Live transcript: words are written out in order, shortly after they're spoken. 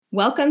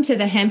Welcome to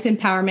the Hemp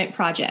Empowerment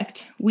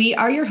Project. We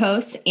are your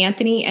hosts,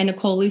 Anthony and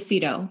Nicole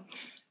Lucido.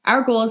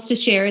 Our goal is to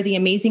share the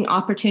amazing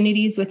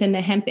opportunities within the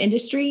hemp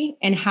industry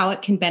and how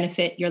it can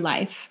benefit your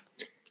life.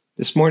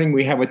 This morning,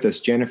 we have with us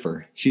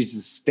Jennifer. She's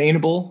a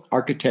sustainable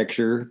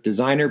architecture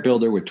designer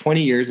builder with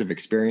 20 years of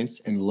experience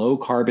in low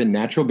carbon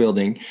natural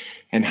building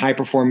and high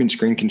performance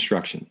green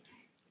construction.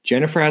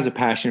 Jennifer has a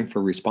passion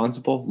for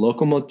responsible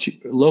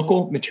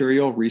local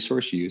material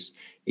resource use,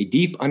 a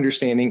deep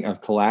understanding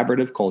of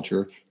collaborative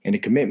culture, and a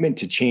commitment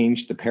to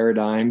change the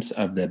paradigms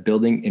of the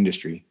building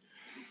industry.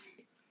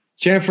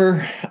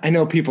 Jennifer, I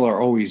know people are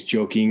always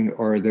joking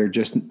or they're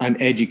just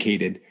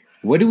uneducated.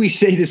 What do we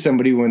say to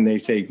somebody when they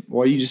say,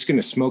 well, are you just going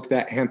to smoke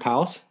that hemp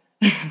house?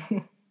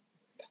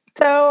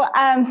 So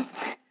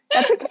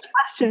that's a good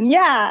question.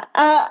 Yeah.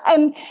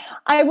 And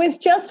I was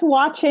just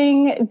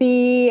watching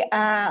the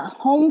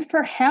Home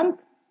for Hemp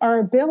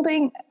or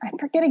building. I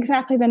forget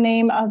exactly the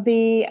name of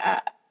the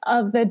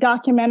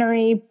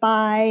documentary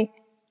by.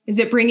 Is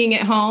it Bringing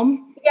It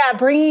Home? Yeah,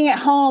 Bringing It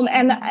Home,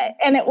 and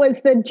it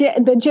was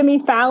the Jimmy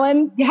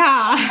Fallon. Yeah,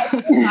 I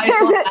saw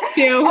that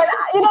too.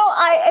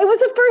 It was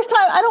the first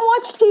time. I don't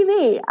watch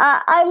TV.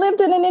 I lived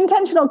in an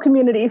intentional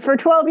community for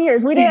 12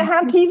 years. We didn't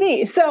have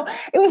TV, so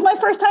it was my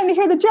first time to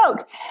hear the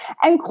joke.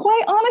 And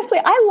quite honestly,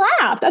 I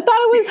laughed. I thought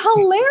it was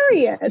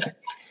hilarious.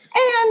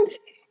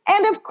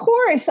 And of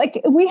course,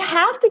 like we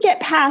have to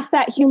get past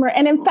that humor.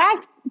 And in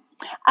fact,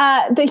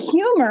 the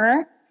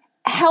humor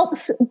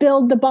helps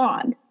build the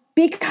bond.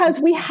 Because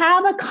we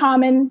have a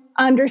common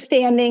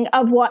understanding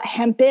of what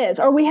hemp is,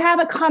 or we have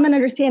a common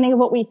understanding of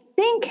what we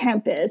think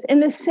hemp is,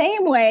 in the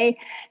same way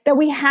that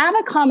we have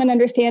a common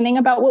understanding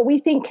about what we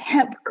think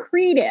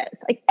hempcrete is.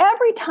 Like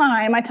every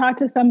time I talk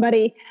to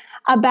somebody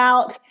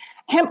about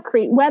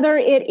hempcrete, whether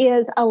it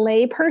is a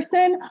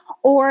layperson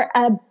or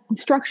a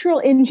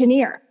structural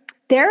engineer,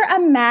 they're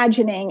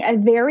imagining a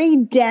very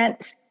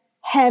dense,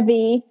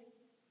 heavy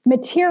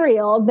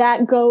material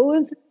that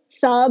goes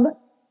subgrade,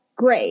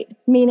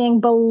 meaning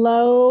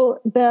below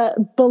the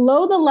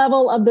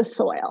level of the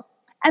soil.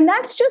 And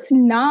that's just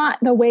not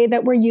the way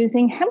that we're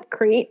using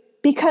hempcrete,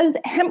 because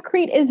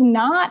hempcrete is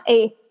not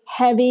a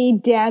heavy,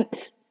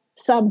 dense,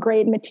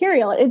 subgrade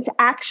material. It's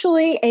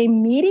actually a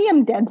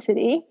medium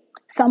density,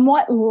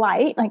 somewhat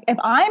light. Like if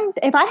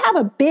I have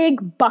a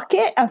big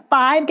bucket, a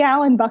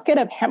 5-gallon bucket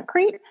of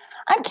hempcrete,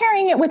 I'm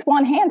carrying it with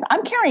one hand.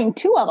 I'm carrying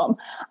 2 of them.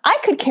 I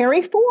could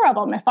carry 4 of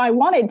them if I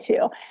wanted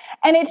to.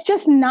 And it's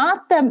just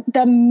not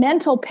the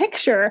mental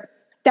picture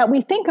that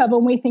we think of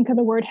when we think of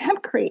the word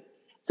hempcrete.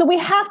 So we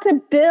have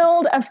to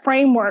build a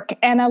framework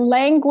and a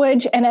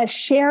language and a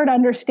shared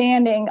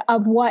understanding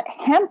of what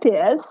hemp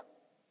is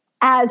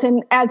as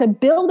a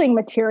building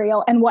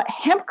material and what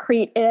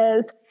hempcrete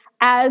is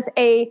as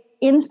a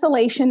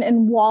insulation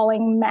and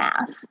walling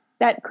mass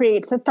that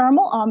creates a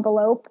thermal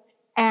envelope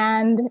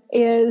and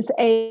is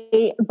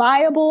a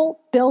viable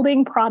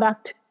building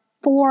product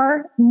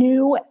for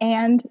new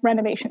and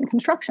renovation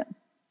construction.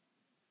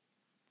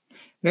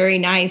 Very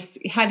nice.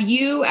 Have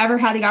you ever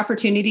had the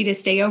opportunity to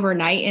stay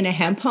overnight in a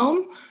hemp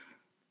home?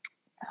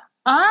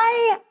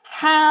 I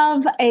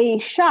have a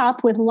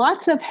shop with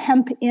lots of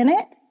hemp in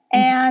it,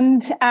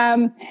 and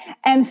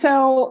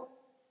so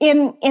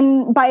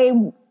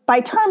by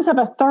terms of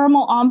a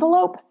thermal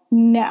envelope,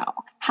 no.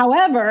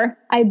 However,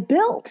 I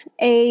built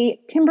a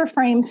timber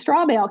frame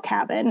straw bale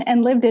cabin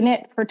and lived in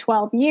it for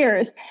 12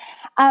 years.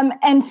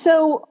 And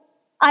so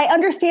I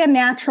understand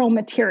natural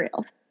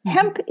materials.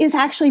 Hemp is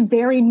actually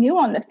very new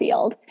on the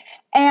field,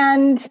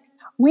 and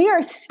we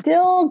are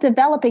still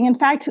developing. In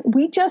fact,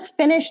 we just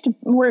finished,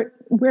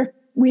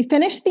 we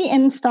finished the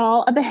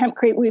install of the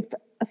hempcrete. We've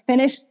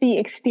finished the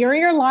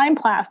exterior lime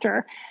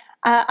plaster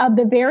of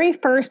the very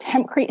first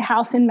hempcrete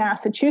house in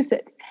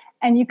Massachusetts.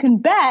 And you can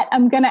bet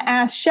I'm going to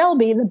ask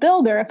Shelby, the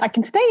builder, if I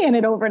can stay in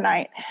it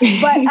overnight.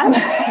 But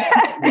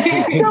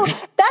so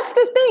that's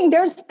the thing.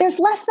 There's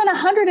less than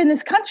 100 in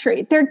this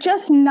country. They're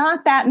just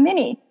not that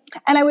many.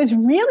 And I was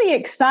really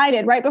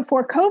excited. Right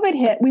before COVID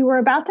hit, we were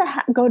about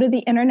to go to the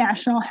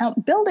International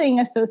Hemp Building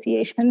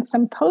Association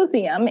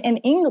Symposium in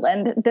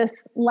England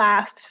this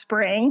last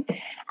spring.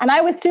 And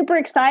I was super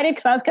excited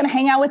because I was going to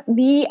hang out with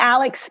the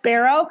Alex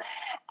Sparrow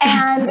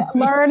and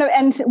learn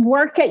and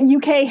work at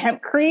UK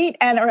Hempcrete,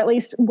 or at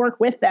least work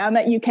with them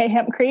at UK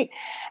Hempcrete,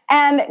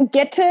 and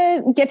get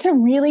to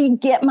really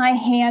get my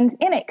hands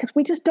in it, because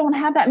we just don't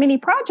have that many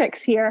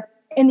projects here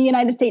in the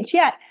United States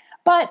yet.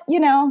 But,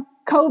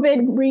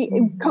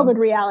 COVID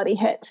reality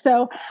hit.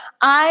 So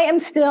I am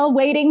still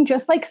waiting,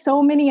 just like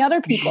so many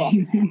other people.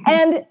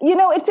 And,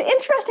 it's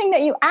interesting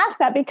that you asked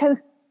that,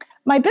 because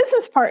my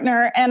business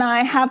partner and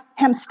I have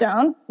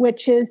HempStone,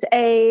 which is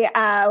a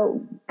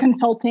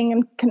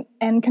consulting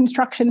and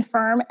construction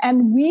firm.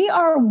 And we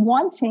are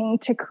wanting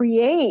to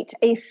create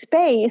a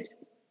space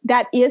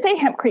that is a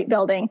hempcrete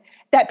building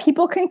that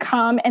people can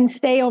come and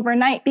stay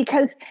overnight,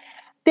 because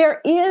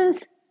there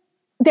is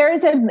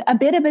a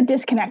bit of a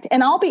disconnect.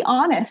 And I'll be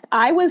honest,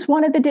 I was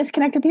one of the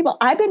disconnected people.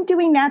 I've been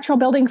doing natural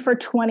building for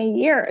 20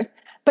 years.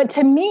 But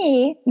to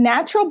me,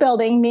 natural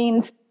building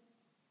means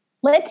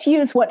let's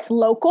use what's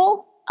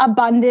local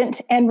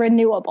abundant, and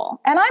renewable.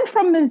 And I'm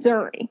from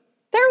Missouri.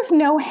 There's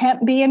no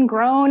hemp being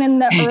grown in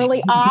the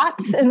early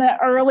aughts, in the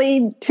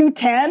early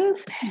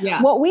 2010s.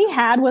 Yeah. What we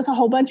had was a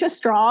whole bunch of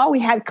straw. We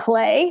had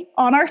clay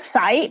on our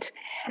site,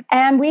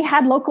 and we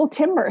had local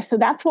timber. So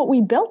that's what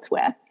we built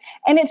with.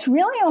 And it's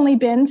really only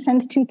been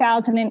since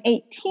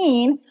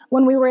 2018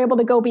 when we were able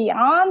to go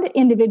beyond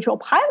individual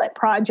pilot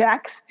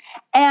projects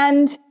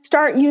and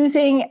start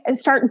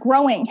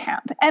growing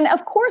hemp. And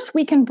of course,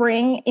 we can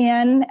bring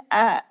in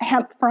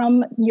hemp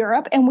from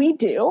Europe, and we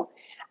do.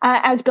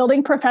 As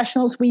building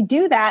professionals, we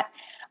do that.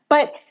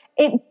 But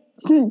it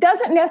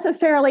doesn't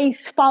necessarily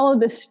follow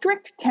the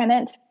strict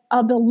tenet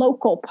of the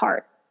local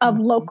part of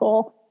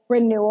local,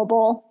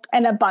 renewable,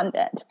 and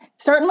abundant.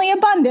 Certainly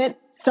abundant,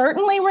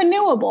 certainly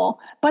renewable,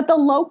 but the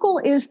local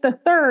is the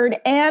third,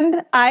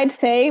 and I'd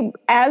say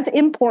as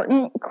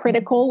important,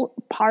 critical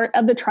part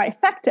of the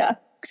trifecta.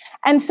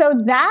 And so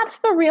that's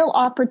the real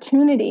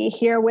opportunity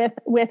here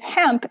with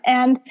hemp.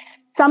 And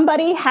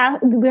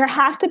there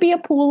has to be a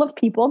pool of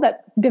people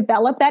that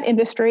develop that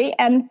industry,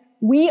 and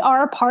we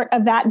are part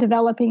of that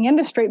developing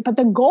industry. But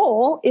the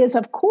goal is,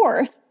 of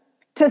course,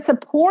 to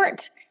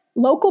support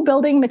local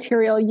building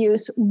material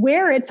use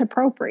where it's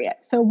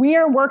appropriate. So we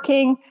are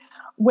working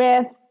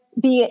with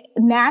the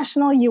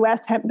National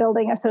U.S. Hemp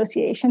Building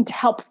Association to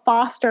help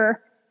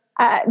foster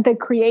the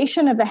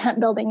creation of the hemp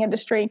building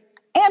industry.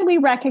 And we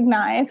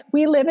recognize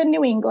we live in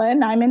New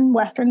England. I'm in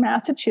Western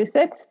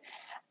Massachusetts.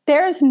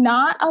 There's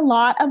not a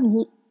lot of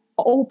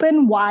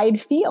open, wide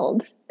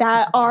fields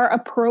that are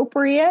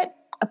appropriate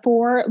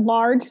for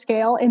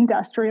large-scale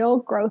industrial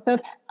growth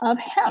of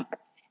hemp.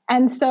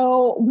 And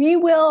so we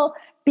will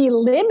be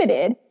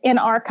limited in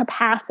our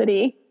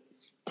capacity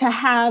to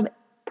have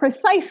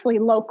precisely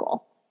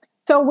local.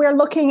 So we're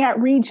looking at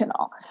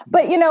regional.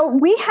 But we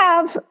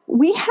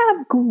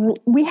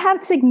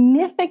have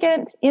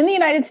significant in the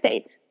United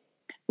States.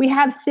 We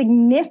have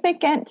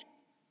significant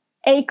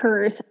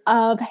acres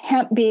of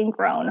hemp being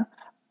grown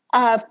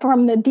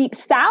from the deep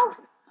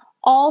south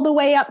all the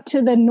way up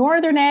to the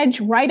northern edge,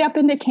 right up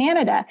into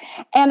Canada,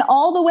 and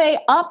all the way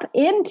up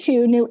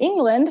into New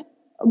England,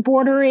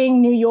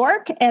 bordering New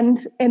York and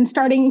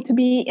starting to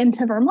be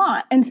into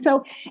Vermont. And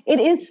so it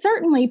is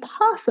certainly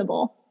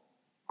possible,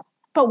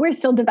 but we're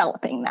still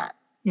developing that.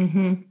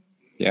 Mm-hmm.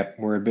 Yep,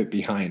 we're a bit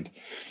behind.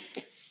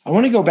 I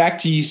want to go back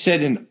to, you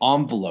said an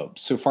envelope.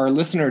 So if our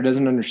listener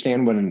doesn't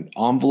understand what an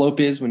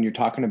envelope is when you're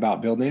talking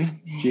about building,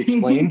 can you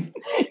explain?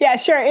 Yeah,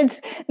 sure. It's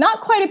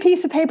not quite a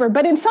piece of paper,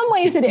 but in some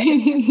ways it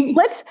is.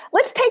 Let's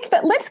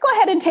go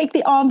ahead and take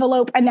the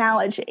envelope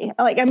analogy.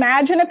 Like,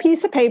 imagine a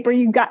piece of paper,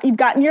 you've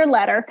gotten your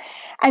letter,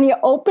 and you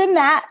open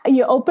up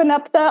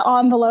the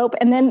envelope,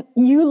 and then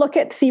you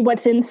see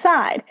what's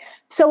inside.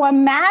 So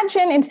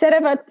imagine, instead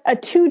of a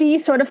 2D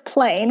sort of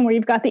plane where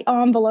you've got the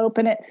envelope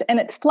and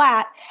it's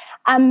flat,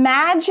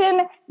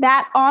 imagine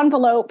that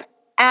envelope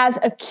as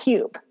a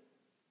cube.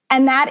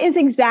 And that is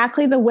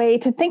exactly the way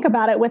to think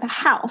about it with a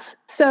house.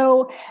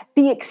 So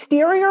the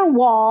exterior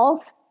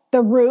walls,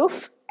 the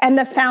roof, and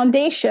the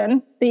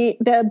foundation, the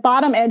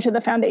bottom edge of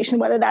the foundation,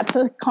 whether that's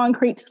a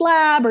concrete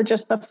slab or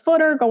just the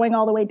footer going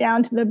all the way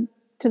down to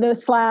the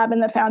slab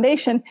and the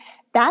foundation,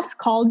 that's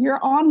called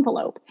your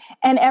envelope.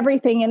 And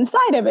everything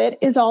inside of it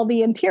is all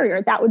the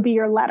interior. That would be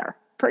your letter,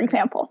 for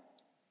example.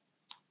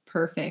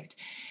 Perfect.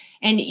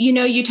 And,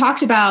 you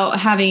talked about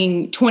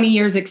having 20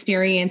 years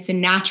experience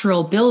in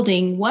natural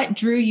building. What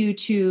drew you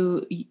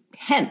to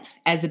hemp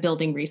as a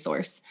building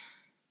resource?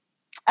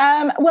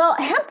 Well,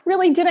 hemp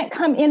really didn't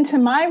come into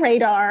my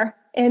radar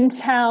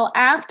until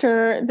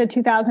after the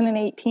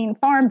 2018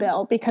 Farm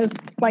Bill, because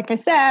like I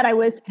said, I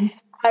was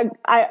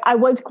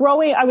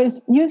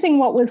using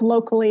what was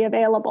locally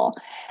available.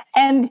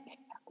 And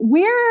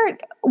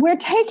we're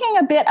taking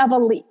a bit of a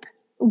leap.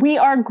 We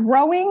are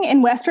growing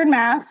in Western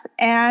Mass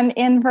and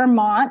in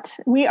Vermont.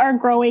 We are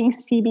growing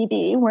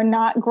CBD. We're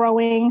not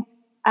growing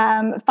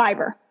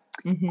fiber.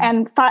 Mm-hmm.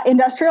 And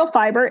industrial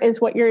fiber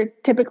is what you're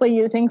typically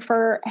using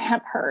for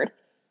hemp hurd.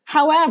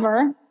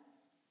 However,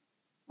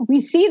 we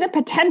see the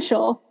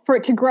potential for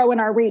it to grow in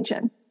our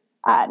region.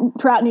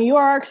 Throughout New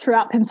York,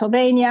 throughout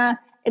Pennsylvania,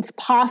 it's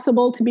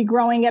possible to be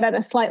growing it at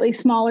a slightly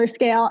smaller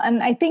scale.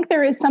 And I think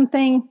there is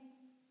something,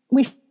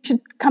 we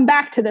should come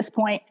back to this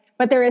point,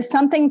 but there is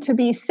something to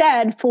be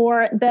said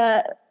for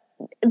the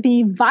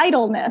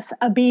vitalness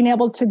of being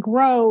able to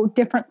grow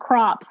different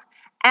crops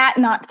at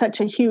not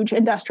such a huge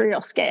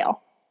industrial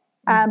scale.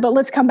 But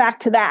let's come back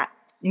to that.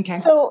 Okay.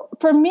 So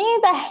for me,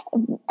 the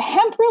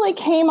hemp really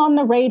came on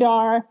the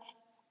radar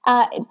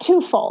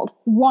twofold.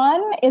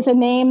 One is a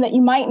name that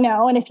you might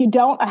know, and if you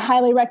don't, I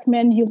highly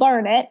recommend you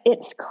learn it.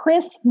 It's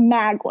Chris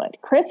Magwood.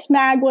 Chris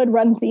Magwood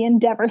runs the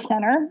Endeavour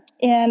Center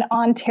in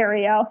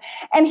Ontario,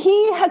 and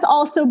he has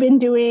also been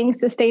doing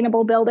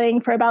sustainable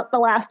building for about the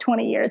last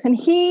 20 years. And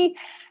he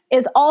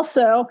is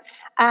also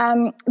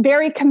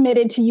very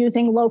committed to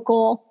using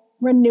local,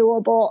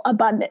 renewable,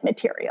 abundant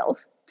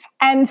materials.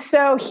 And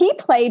so he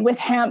played with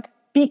hemp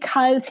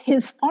because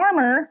his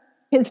farmer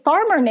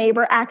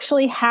neighbor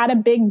actually had a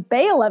big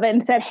bale of it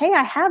and said, "Hey,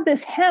 I have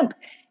this hemp.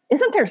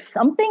 isn't there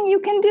something you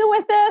can do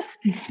with this?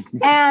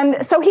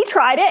 And so he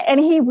tried it, and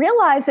he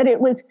realized that it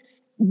was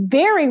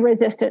very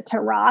resistant to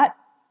rot.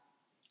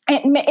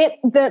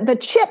 The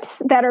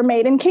chips that are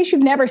made, in case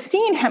you've never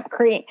seen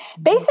hempcrete,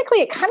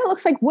 basically it kind of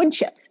looks like wood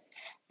chips.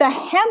 The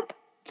hemp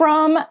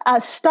from a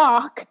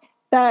stalk,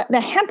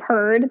 the hemp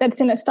herd that's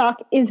in a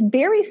stalk, is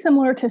very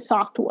similar to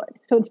softwood.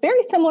 So it's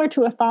very similar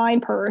to a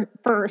fine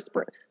fir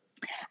spruce.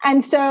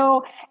 And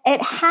so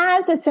it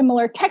has a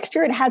similar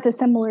texture. It has a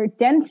similar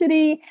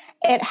density.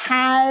 It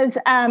has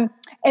a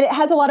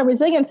lot of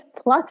resilience.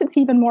 Plus, it's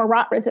even more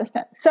rot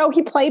resistant. So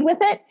he played with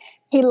it.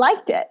 He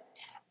liked it.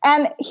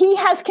 And he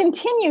has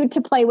continued to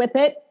play with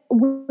it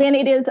when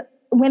it is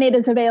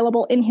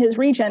available in his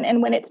region.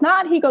 And when it's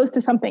not, he goes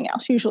to something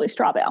else, usually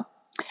straw bale.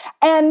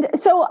 And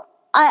so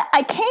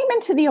I came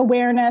into the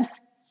awareness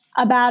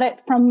about it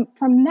from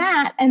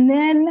that. And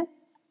then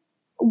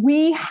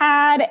we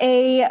had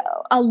a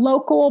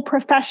local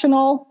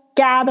professional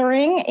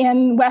gathering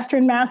in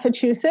Western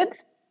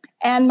Massachusetts.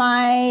 And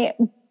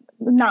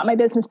not my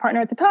business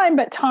partner at the time,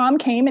 but Tom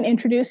came and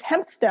introduced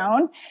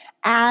HempStone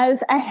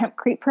as a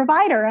hempcrete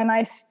provider. And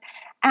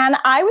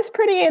I was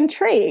pretty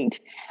intrigued.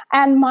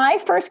 And my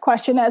first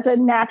question as a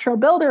natural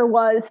builder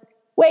was,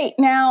 wait,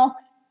 now,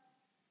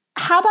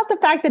 how about the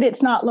fact that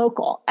it's not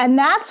local? And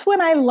that's when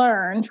I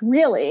learned,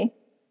 really,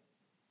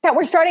 that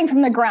we're starting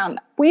from the ground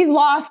up. We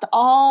lost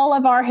all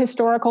of our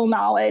historical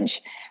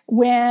knowledge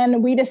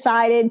when we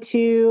decided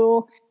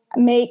to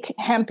make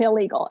hemp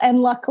illegal.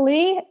 And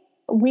luckily,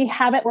 we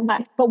haven't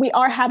left, but we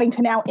are having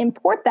to now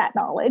import that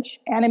knowledge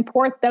and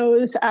import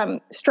those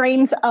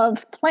strains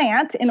of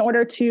plant in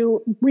order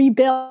to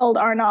rebuild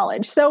our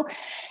knowledge. So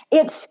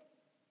it's,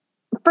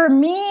 for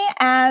me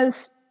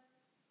as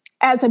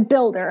a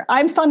builder,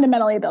 I'm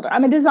fundamentally a builder.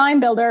 I'm a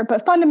design builder,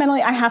 but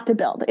fundamentally I have to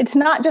build. It's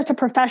not just a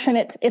profession.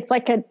 It's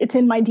like it's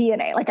in my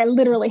DNA. Like I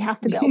literally have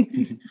to build.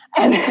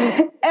 and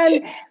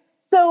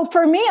so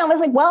for me, I was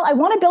like, well, I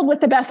want to build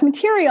with the best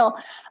material,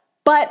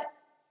 but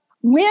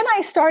when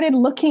I started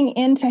looking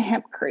into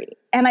hempcrete,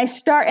 and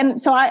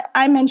so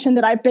I mentioned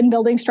that I've been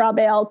building straw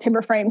bale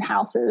timber framed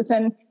houses,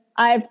 and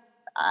I've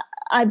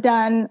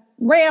done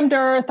rammed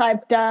earth,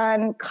 I've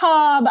done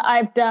cob,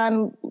 I've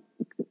done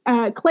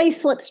clay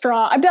slip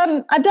straw, I've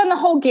done the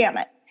whole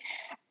gamut,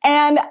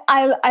 and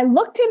I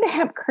looked into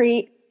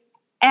hempcrete,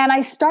 and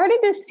I started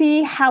to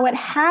see how it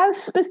has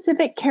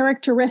specific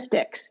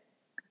characteristics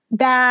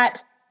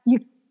that you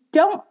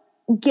don't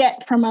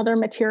get from other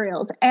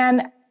materials.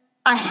 And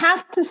I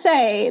have to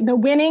say, the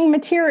winning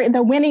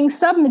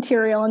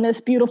sub-material in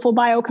this beautiful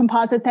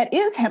biocomposite that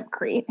is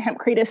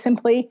hempcrete is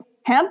simply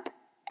hemp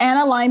and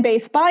a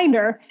lime-based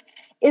binder,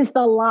 is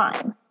the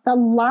lime. The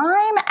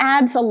lime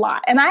adds a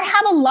lot. And I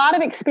have a lot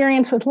of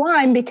experience with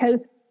lime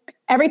because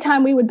every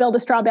time we would build a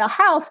straw bale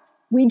house,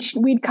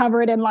 we'd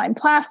cover it in lime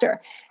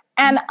plaster.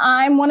 And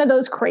I'm one of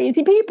those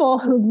crazy people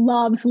who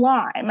loves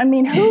lime. I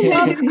mean, who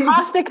loves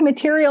caustic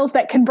materials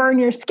that can burn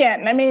your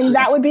skin? I mean,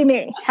 that would be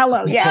me.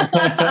 Hello, yes.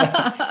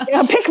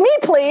 Pick me,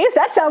 please.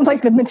 That sounds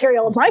like the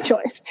material of my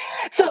choice.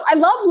 So I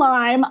love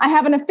lime. I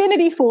have an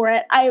affinity for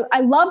it.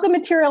 I love the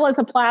material as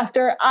a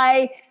plaster.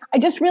 I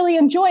just really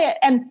enjoy it.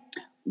 And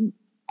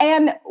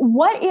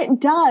what it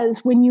does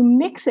when you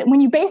mix it,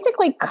 when you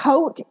basically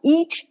coat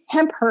each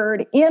hemp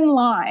herd in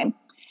lime,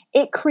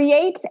 it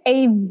creates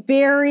a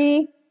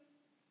very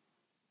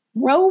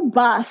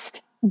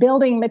robust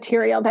building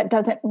material that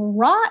doesn't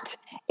rot.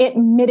 It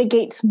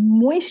mitigates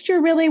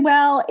moisture really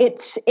well.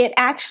 It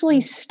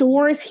actually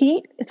stores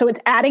heat, so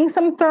it's adding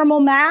some thermal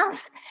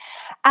mass.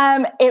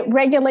 It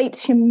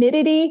regulates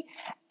humidity.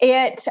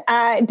 It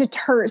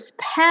deters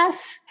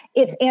pests.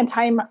 It's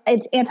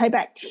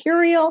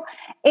antibacterial.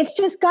 It's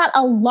just got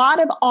a lot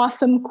of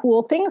awesome,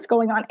 cool things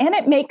going on, and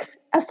it makes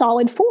a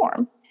solid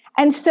form.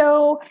 And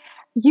so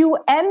you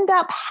end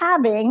up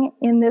having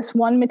in this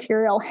one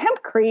material,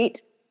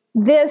 hempcrete,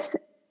 this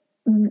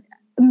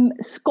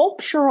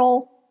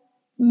sculptural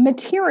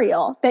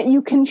material that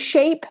you can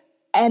shape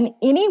in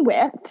any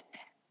width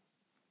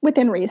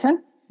within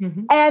reason,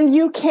 and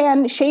you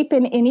can shape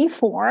in any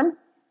form,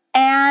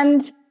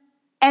 and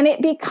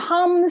it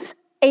becomes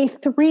a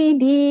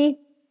 3D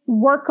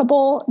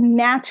workable,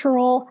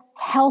 natural,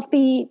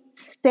 healthy,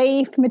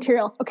 safe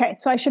material. Okay,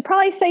 so I should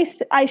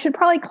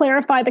probably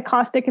clarify the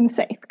caustic and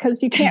safe,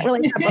 because you can't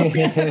really have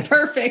both.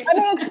 Perfect.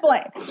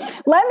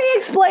 Let me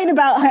explain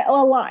about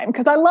lime,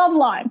 because I love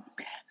lime.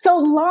 So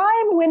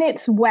lime, when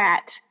it's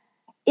wet,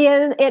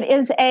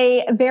 is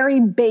a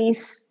very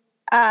base.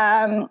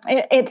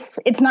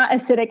 It's not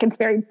acidic. It's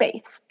very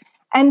base.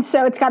 And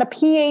so it's got a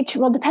pH,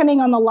 well,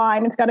 depending on the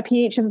lime, it's got a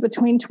pH of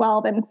between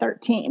 12 and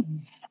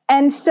 13.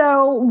 And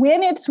so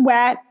when it's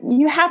wet,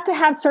 you have to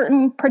have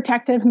certain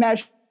protective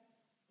measures.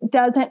 It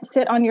doesn't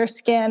sit on your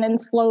skin and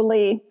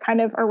slowly kind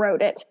of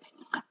erode it.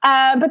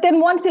 But then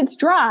once it's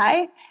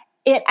dry,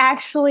 it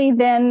actually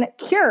then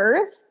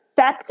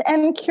sets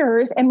and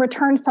cures and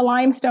returns to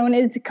limestone,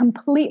 is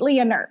completely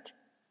inert.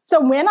 So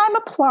when I'm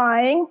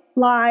applying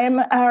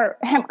lime or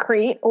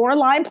hempcrete or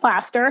lime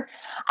plaster,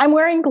 I'm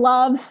wearing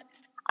gloves.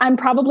 I'm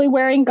probably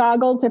wearing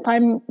goggles if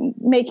I'm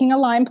making a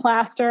lime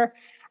plaster.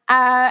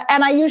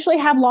 And I usually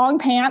have long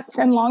pants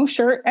and long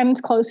shirt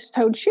and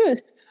closed-toed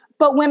shoes.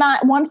 But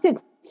once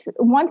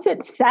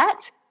it's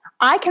set,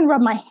 I can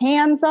rub my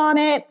hands on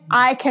it.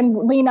 I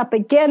can lean up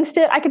against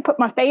it. I can put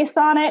my face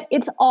on it.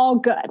 It's all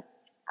good.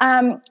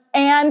 And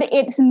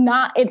it's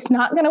not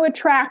going to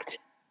attract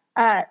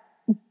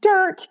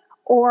dirt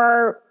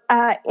or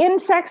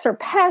insects or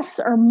pests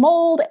or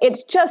mold.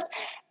 It's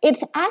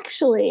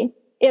actually,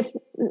 if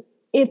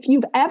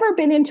you've ever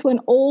been into an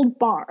old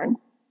barn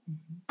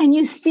and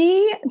you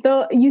see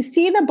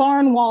the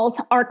barn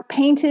walls are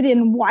painted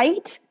in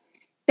white,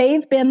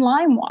 they've been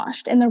lime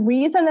washed. And the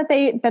reason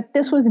that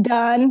this was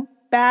done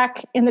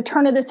back in the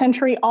turn of the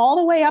century all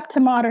the way up to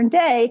modern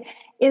day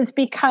is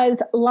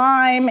because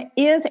lime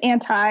is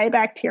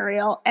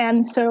antibacterial.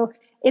 And so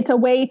it's a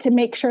way to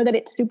make sure that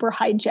it's super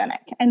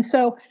hygienic. And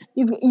so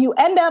you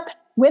end up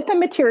with a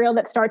material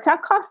that starts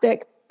out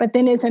caustic, but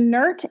then is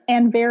inert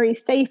and very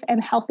safe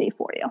and healthy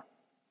for you.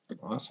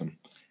 Awesome.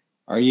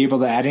 Are you able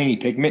to add any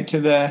pigment to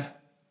the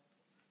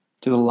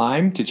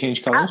lime to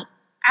change colors?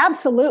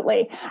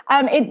 Absolutely.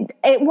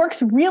 It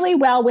works really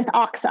well with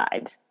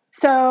oxides.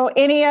 So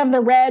any of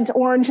the reds,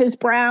 oranges,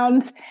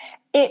 browns.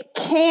 It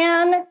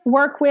can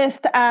work with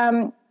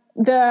some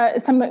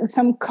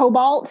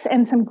cobalts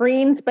and some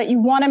greens, but you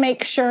want to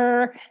make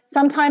sure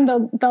sometimes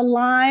the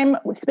lime,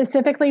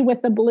 specifically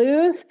with the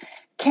blues,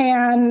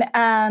 can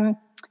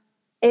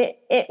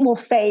it will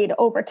fade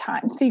over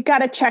time. So you got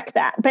to check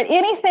that. But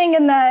anything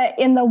in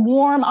the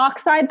warm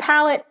oxide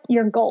palette,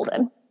 you're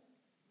golden.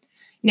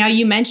 Now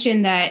you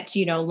mentioned that,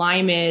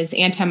 lime is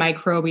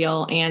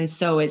antimicrobial and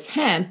so is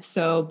hemp.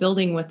 So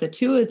building with the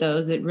two of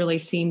those, it really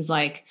seems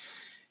like,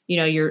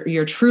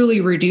 you're truly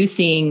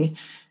reducing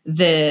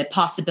the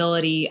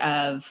possibility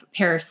of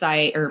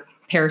parasites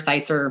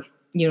or,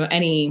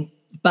 any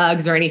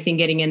bugs or anything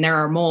getting in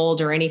there or mold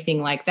or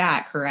anything like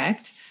that,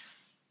 correct?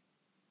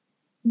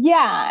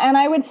 Yeah. And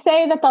I would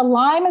say that the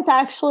lime is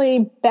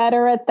actually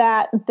better at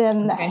that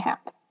than the hemp,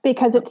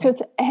 because it's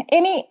just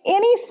any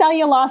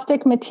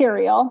cellulosic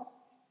material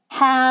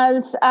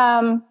has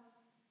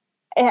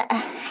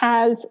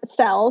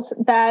cells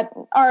that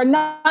are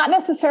not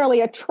necessarily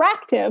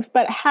attractive,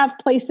 but have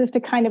places to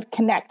kind of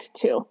connect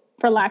to,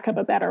 for lack of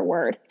a better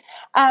word.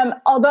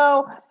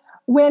 Although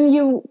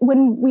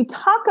when we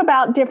talk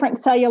about different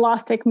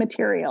cellulosic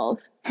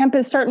materials, hemp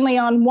is certainly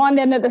on one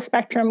end of the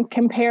spectrum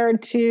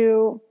compared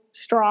to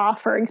straw,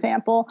 for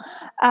example,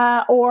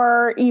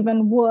 or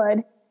even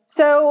wood.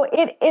 So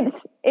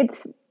it's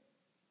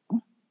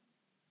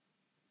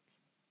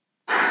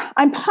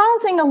I'm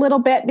pausing a little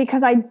bit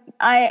because I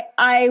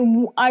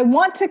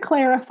want to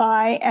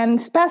clarify and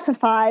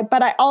specify,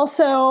 but I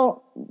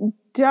also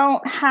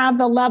don't have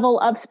the level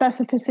of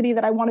specificity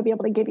that I want to be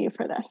able to give you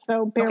for this.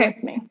 So bear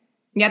with me.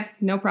 Yep,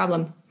 no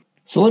problem.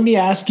 So let me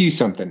ask you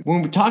something.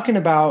 When we're talking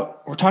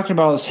about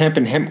this hemp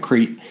and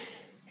hempcrete,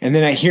 and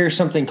then I hear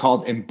something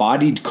called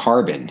embodied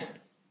carbon.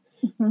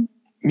 Mm-hmm.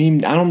 I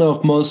mean, I don't know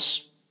if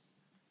most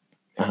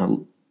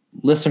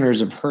listeners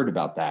have heard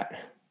about that.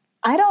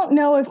 I don't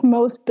know if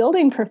most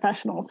building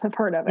professionals have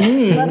heard of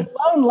it, let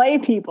alone lay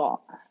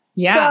people.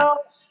 Yeah.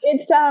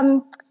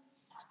 So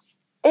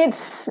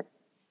it's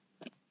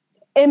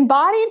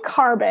embodied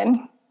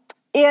carbon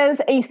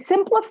is a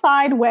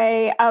simplified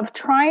way of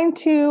trying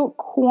to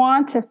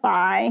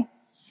quantify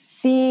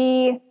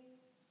the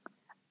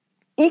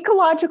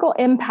ecological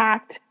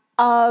impact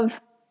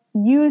of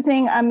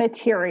using a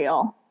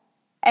material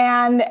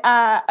and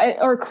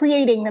or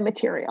creating the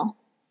material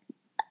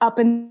up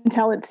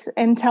until it's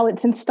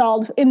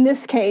installed. In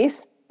this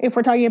case, if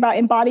we're talking about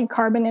embodied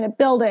carbon in a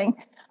building,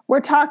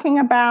 we're talking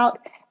about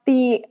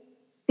the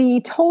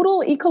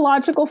total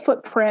ecological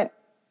footprint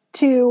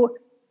to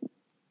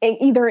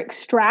either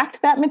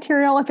extract that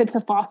material, if it's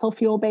a fossil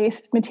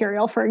fuel-based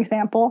material, for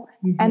example,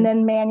 and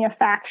then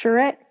manufacture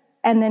it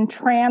and then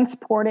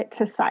transport it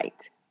to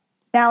site.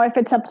 Now, if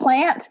it's a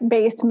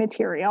plant-based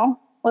material,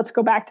 let's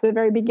go back to the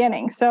very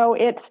beginning. So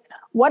it's,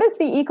 what is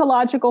the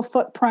ecological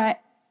footprint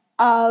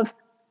of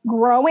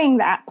growing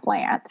that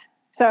plant?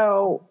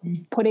 So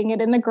putting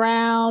it in the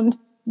ground,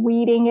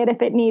 weeding it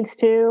if it needs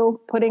to,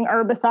 putting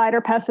herbicide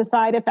or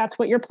pesticide if that's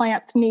what your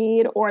plants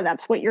need or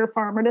that's what your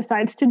farmer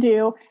decides to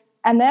do,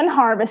 and then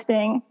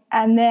harvesting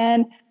and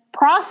then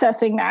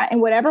processing that in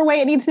whatever way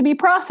it needs to be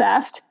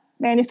processed,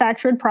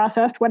 manufactured,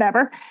 processed,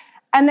 whatever,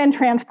 and then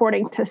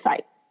transporting to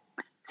site.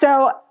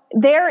 So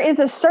there is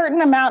a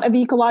certain amount of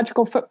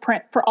ecological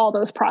footprint for all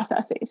those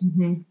processes.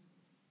 Mm-hmm.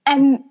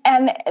 And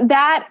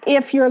that,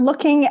 if you're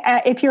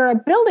a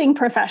building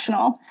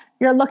professional,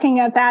 you're looking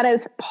at that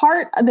as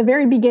part of the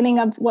very beginning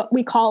of what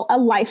we call a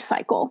life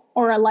cycle,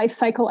 or a life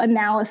cycle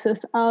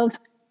analysis of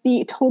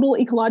the total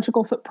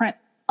ecological footprint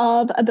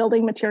of a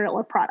building material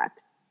or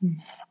product. Mm.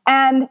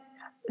 And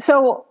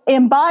so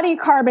embodied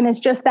carbon is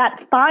just that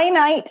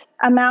finite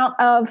amount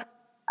of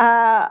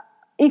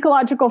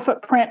ecological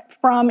footprint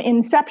from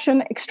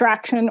inception,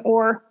 extraction,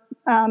 or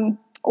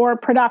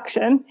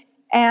production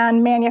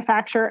and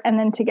manufacture, and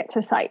then to get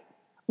to site.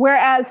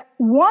 Whereas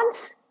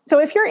So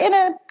if you're in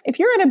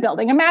a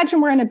building, imagine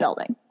we're in a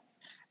building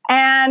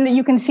and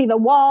you can see the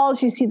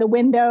walls, you see the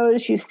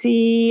windows, you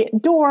see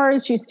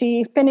doors, you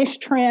see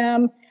finished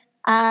trim.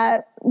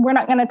 We're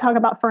not going to talk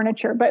about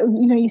furniture, but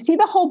you see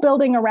the whole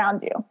building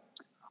around you.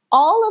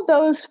 All of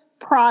those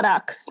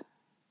products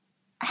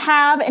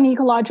have an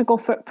ecological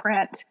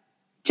footprint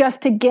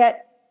just to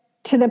get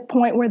to the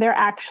point where they're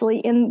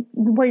actually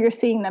where you're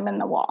seeing them in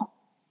the wall.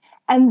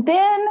 And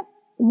then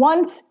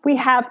once we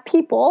have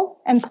people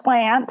and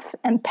plants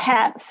and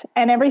pets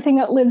and everything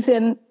that lives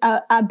in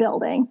a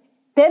building,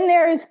 then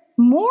there's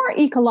more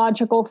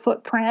ecological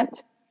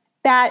footprint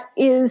that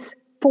is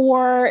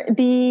for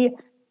the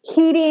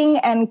heating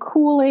and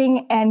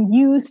cooling and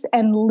use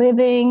and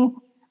living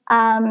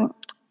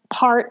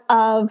part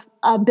of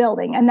a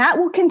building. And that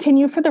will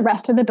continue for the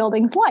rest of the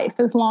building's life,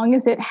 as long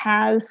as it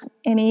has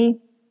any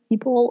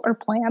people or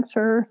plants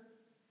or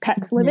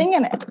pets living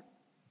in it.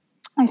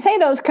 I say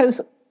those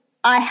because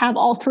I have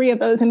all three of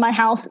those in my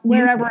house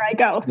wherever I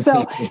go.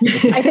 So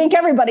I think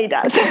everybody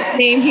does.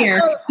 Same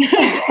here.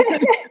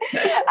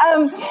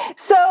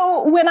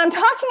 So when I'm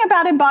talking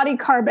about embodied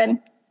carbon,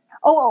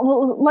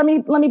 let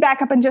me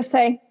back up and just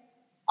say,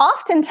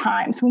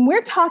 oftentimes when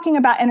we're talking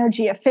about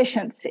energy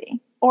efficiency,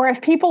 or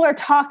if people are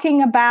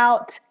talking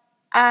about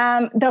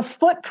the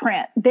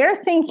footprint,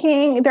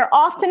 they're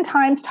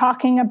oftentimes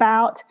talking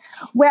about,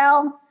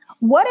 well,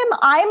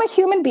 I'm a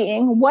human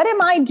being, what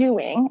am I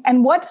doing?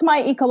 And what's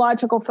my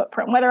ecological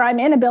footprint? Whether I'm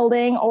in a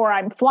building or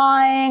I'm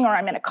flying or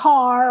I'm in a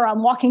car or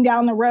I'm walking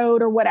down the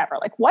road or whatever,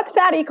 like what's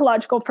that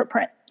ecological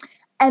footprint?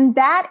 And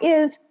that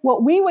is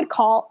what we would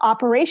call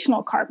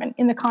operational carbon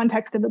in the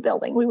context of a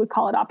building. We would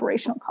call it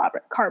operational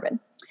carbon.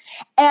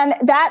 And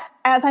that,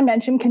 as I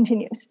mentioned,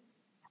 continues.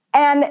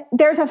 And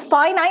there's a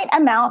finite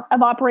amount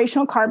of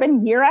operational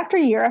carbon year after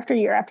year after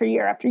year after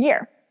year after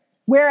year.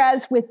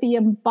 Whereas with the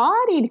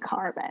embodied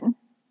carbon,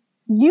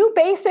 you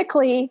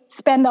basically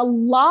spend a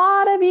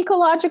lot of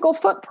ecological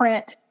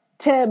footprint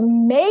to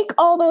make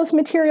all those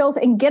materials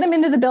and get them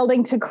into the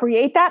building to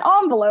create that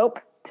envelope,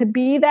 to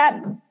be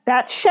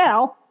that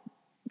shell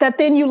that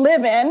then you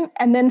live in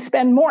and then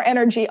spend more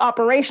energy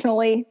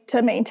operationally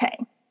to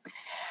maintain.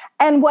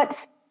 And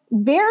what's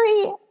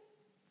very,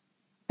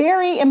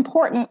 very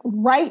important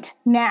right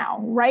now,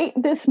 right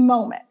this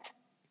moment,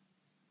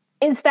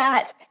 is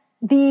that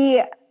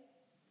the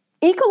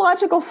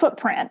ecological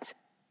footprint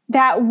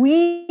that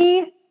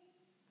we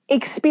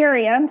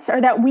experience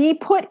or that we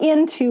put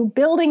into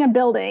building a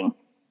building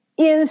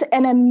is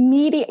an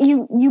immediate,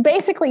 you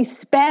basically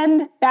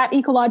spend that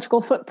ecological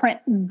footprint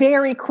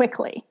very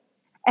quickly.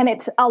 And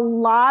it's a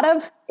lot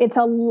of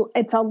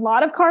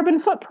carbon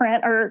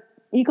footprint or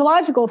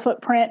ecological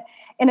footprint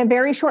in a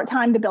very short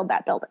time to build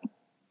that building.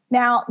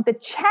 Now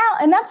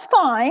and that's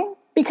fine,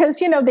 because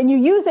then you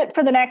use it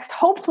for the next,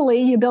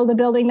 hopefully you build a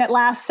building that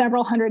lasts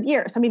several hundred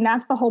years. I mean,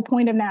 that's the whole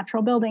point of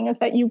natural building, is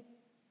that you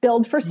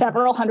build for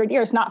several hundred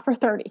years, not for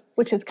 30,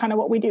 which is kind of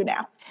what we do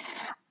now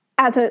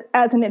as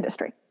an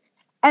industry.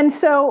 And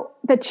so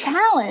the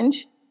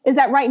challenge is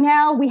that right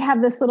now we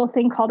have this little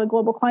thing called a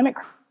global climate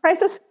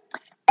crisis,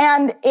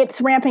 and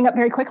it's ramping up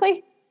very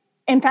quickly.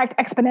 In fact,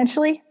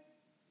 exponentially,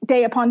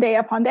 day upon day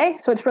upon day.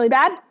 So it's really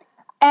bad.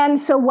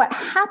 And so what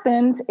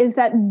happens is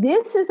that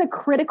this is a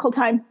critical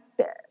time,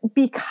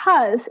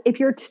 because if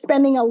you're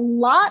spending a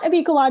lot of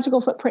ecological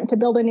footprint to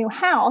build a new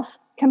house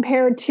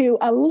compared to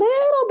a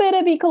little bit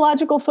of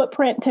ecological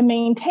footprint to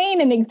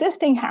maintain an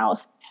existing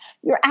house,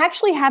 you're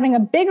actually having a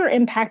bigger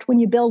impact when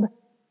you build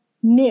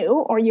new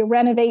or you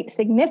renovate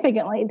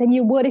significantly than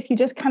you would if you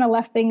just kind of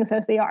left things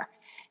as they are.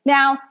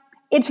 Now,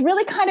 it's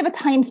really kind of a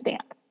timestamp.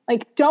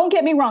 Like, don't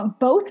get me wrong,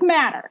 both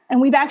matter. And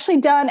we've actually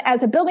done,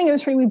 as a building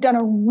industry, we've done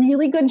a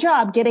really good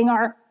job getting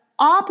our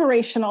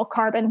operational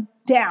carbon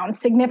down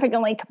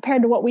significantly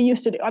compared to what we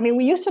used to do. I mean,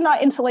 we used to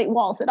not insulate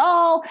walls at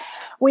all.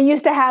 We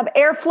used to have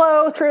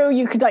airflow through.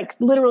 You could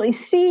literally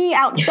see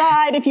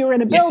outside if you were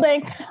in a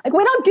building. Like,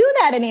 we don't do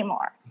that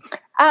anymore.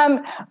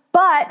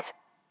 But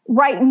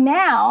right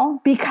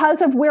now,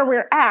 because of where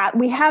we're at,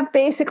 we have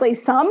basically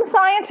some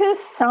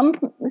scientists,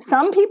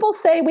 some people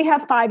say we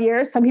have 5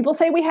 years, some people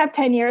say we have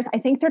 10 years. I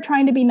think they're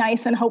trying to be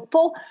nice and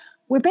hopeful.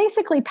 We're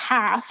basically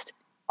past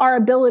our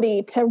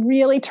ability to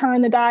really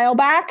turn the dial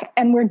back,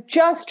 and we're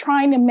just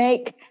trying to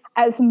make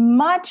as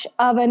much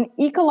of an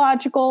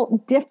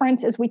ecological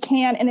difference as we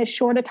can in as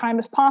short a time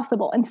as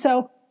possible. And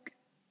so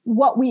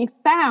what we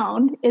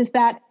found is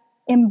that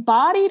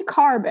embodied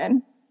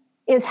carbon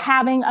is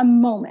having a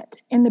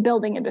moment in the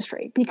building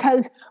industry,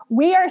 because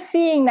we are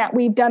seeing that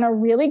we've done a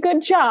really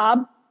good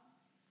job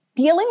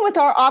dealing with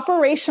our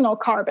operational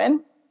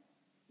carbon,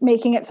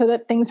 making it so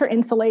that things are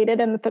insulated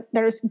and that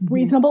there's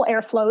reasonable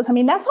airflows. I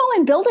mean, that's all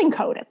in building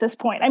code at this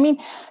point. I mean,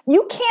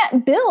 you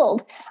can't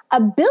build a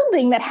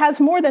building that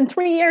has more than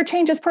 3 air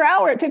changes per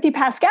hour at 50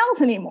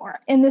 pascals anymore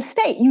in this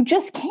state. You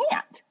just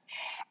can't.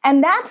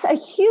 And that's a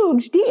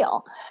huge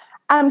deal.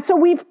 So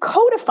we've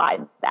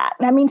codified that.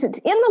 That means it's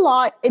in the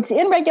law, it's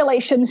in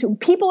regulations,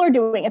 people are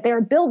doing it. They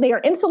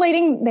are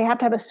insulating, they have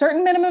to have a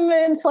certain minimum of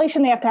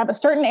insulation, they have to have a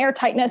certain air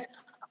tightness.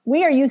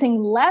 We are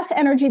using less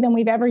energy than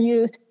we've ever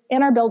used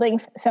in our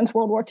buildings since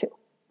World War II.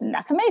 And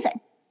that's amazing.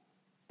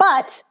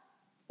 But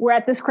we're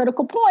at this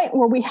critical point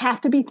where we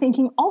have to be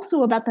thinking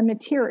also about the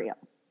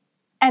materials.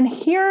 And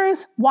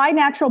here's why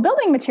natural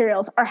building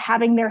materials are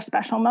having their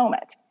special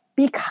moment.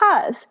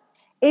 Because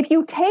if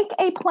you take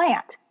a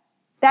plant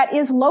that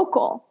is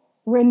local,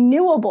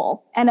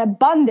 renewable, and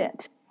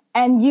abundant,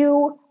 and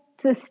you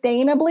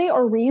sustainably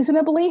or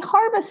reasonably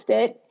harvest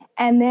it,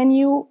 and then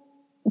you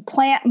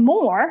plant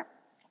more,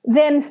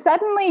 then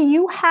suddenly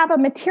you have a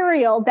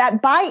material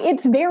that by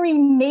its very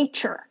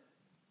nature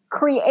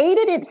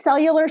created its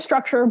cellular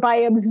structure by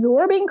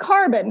absorbing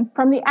carbon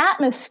from the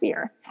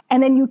atmosphere.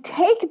 And then you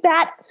take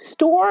that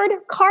stored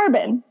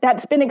carbon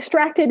that's been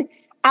extracted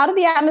out of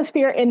the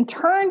atmosphere and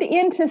turned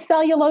into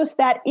cellulose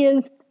that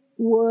is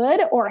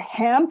wood or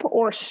hemp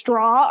or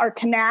straw or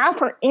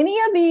canaf or any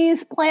of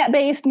these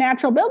plant-based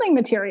natural building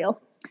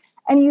materials,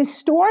 and you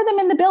store them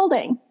in the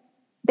building,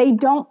 they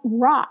don't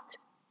rot.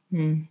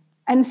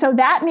 And so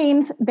that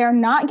means they're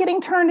not getting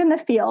turned in the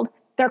field.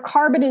 Their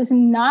carbon is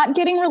not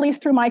getting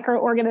released through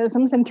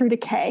microorganisms and through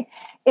decay.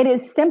 It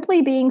is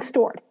simply being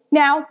stored.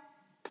 Now,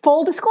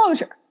 full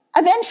disclosure,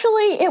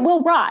 eventually it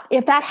will rot.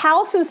 If that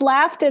house is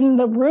left and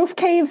the roof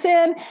caves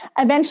in,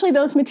 eventually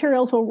those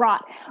materials will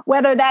rot,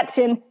 whether that's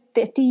in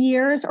 50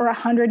 years or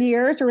 100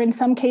 years, or in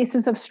some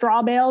cases of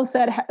straw bale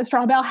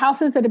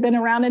houses that have been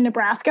around in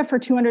Nebraska for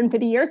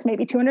 250 years,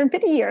 maybe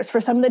 250 years. For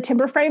some of the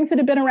timber frames that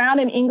have been around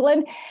in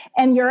England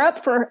and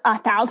Europe for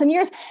 1,000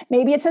 years,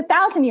 maybe it's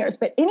 1,000 years.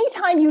 But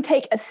anytime you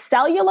take a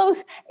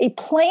cellulose, a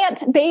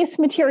plant-based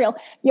material,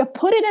 you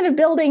put it in a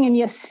building and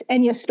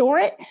you store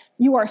it,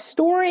 you are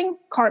storing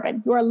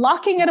carbon. You are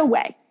locking it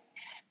away.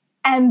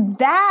 And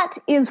that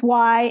is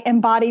why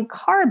embodied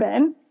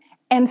carbon,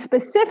 and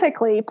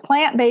specifically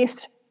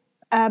plant-based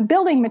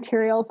building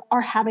materials,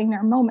 are having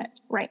their moment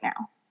right now.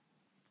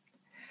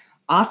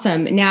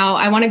 Awesome. Now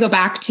I want to go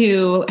back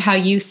to how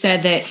you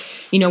said that,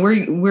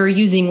 we're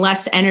using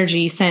less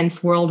energy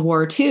since World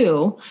War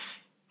II.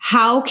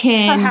 How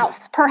can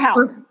per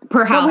house?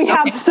 But we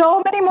have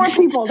so many more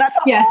people. That's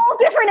a whole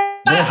different.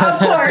 Of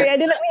course, I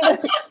didn't mean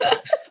to.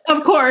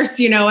 Of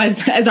course,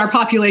 as our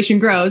population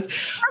grows.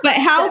 But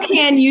how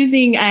can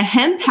using a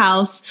hemp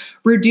house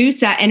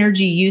reduce that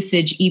energy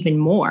usage even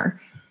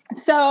more?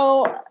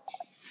 So,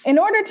 in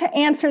order to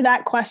answer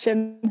that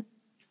question,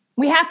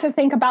 we have to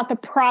think about the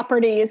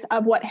properties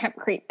of what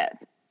hempcrete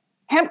is.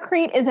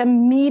 Hempcrete is a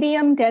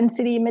medium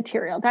density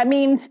material. That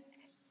means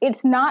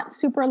it's not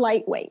super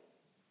lightweight.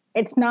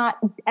 It's not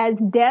as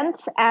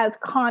dense as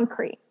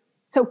concrete.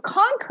 So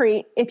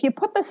concrete, if you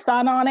put the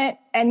sun on it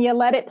and you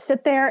let it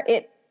sit there,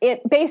 it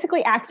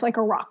basically acts like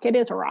a rock. It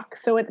is a rock.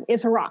 So it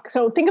is a rock.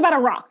 So think about a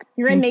rock.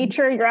 You're in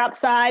nature, you're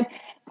outside,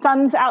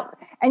 sun's out,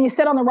 and you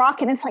sit on the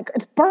rock and it's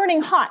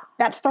burning hot.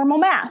 That's thermal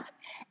mass.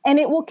 And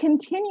it will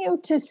continue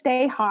to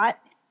stay hot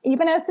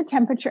even as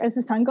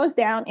the sun goes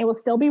down. It will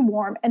still be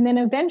warm. And then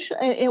eventually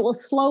it will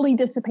slowly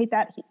dissipate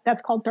that heat.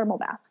 That's called thermal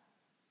mass.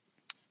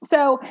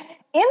 So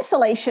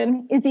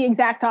insulation is the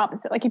exact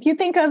opposite. Like if you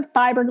think of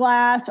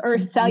fiberglass or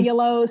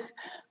cellulose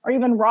or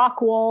even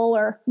rock wool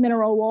or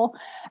mineral wool,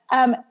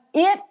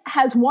 it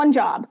has one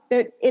job.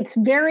 It's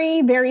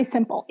very, very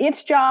simple.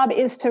 Its job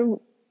is to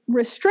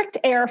restrict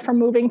air from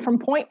moving from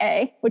point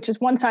A, which is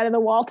one side of the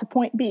wall, to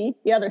point B,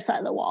 the other side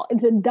of the wall.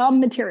 It's a dumb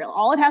material.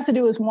 All it has to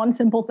do is one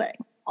simple thing.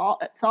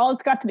 That's all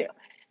it's got to do.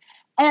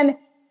 And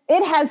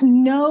it has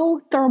no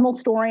thermal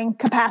storing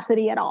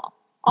capacity at all.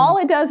 All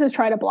it does is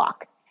try to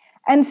block.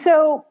 And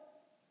so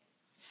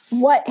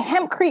what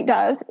hempcrete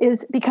does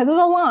is, because of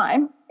the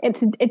lime,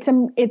 it's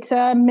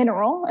a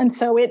mineral, and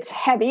so it's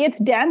heavy, it's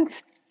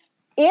dense.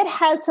 It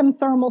has some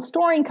thermal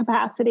storing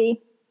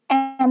capacity,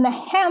 and the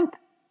hemp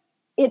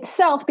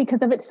itself,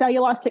 because of its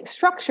cellulosic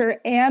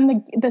structure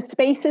and the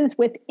spaces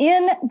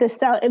within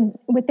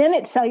within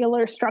its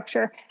cellular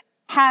structure,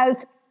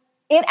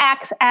 it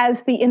acts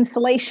as the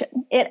insulation.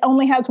 It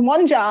only has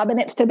one job,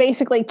 and it's to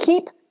basically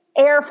keep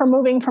air from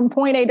moving from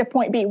point A to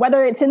point B,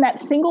 whether it's in that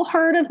single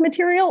herd of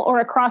material or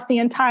across the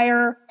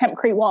entire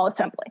hempcrete wall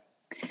assembly.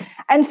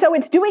 And so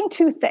it's doing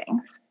two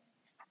things.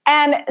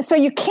 And so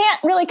you can't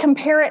really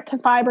compare it to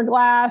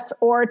fiberglass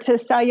or to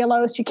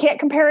cellulose. You can't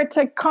compare it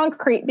to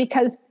concrete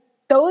because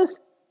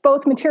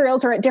both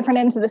materials are at different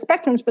ends of the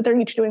spectrums, but they're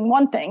each doing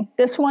one thing.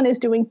 This one is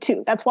doing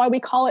two. That's why we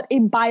call it a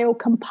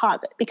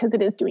biocomposite, because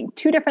it is doing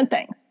two different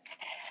things.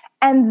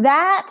 And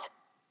that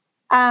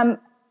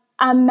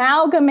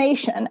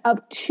amalgamation of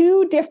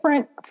two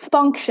different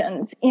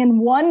functions in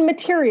one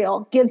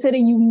material gives it a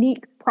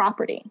unique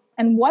property.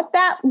 And what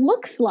that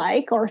looks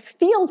like or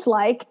feels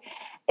like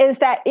is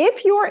that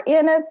if you're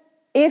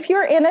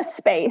in a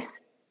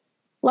space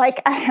like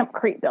a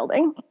hempcrete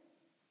building,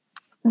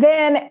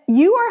 then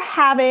you are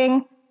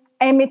having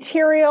a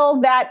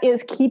material that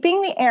is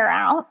keeping the air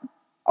out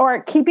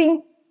or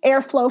keeping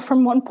airflow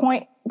from one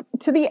point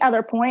to the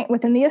other point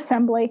within the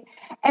assembly,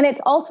 and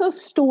it's also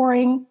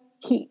storing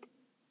heat.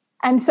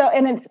 And so,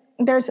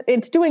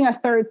 it's doing a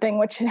third thing,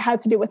 which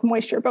has to do with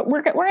moisture, but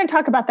we're going to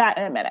talk about that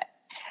in a minute.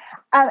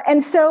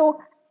 And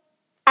so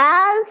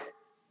as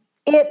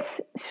it's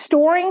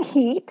storing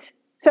heat,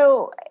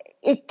 so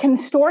it can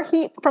store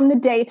heat from the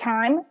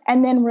daytime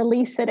and then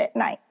release it at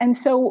night. And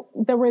so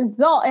the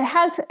result, it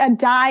has a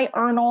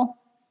diurnal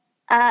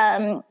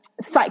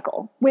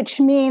cycle, which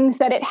means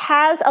that it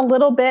has a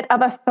little bit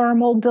of a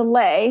thermal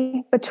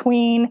delay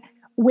between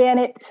when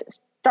it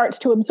starts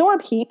to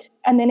absorb heat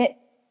and then it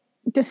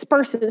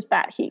disperses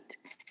that heat.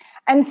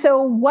 And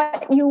so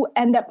what you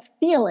end up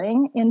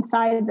feeling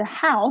inside the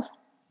house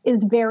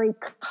is very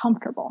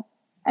comfortable.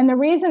 And the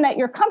reason that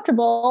you're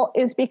comfortable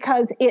is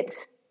because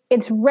it's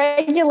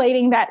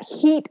regulating that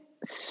heat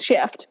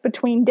shift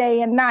between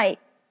day and night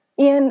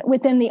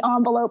within the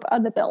envelope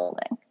of the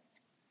building.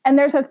 And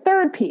there's a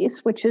third piece,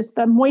 which is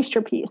the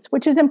moisture piece,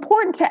 which is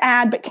important to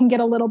add, but can get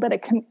a little bit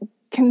of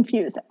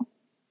confusing.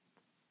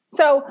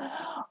 So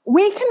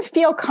we can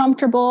feel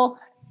comfortable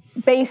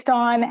based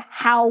on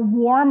how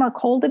warm or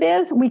cold it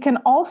is. We can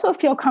also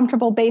feel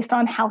comfortable based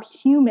on how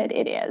humid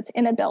it is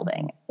in a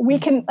building. We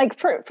can, like,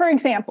 for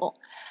example,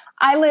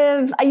 I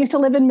used to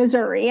live in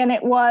Missouri, and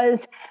it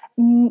was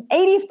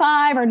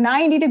 85 or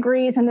 90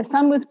 degrees and the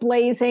sun was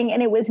blazing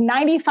and it was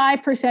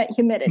 95%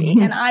 humidity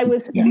and I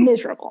was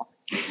miserable.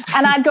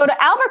 And I'd go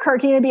to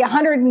Albuquerque and it'd be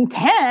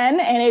 110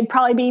 and it'd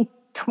probably be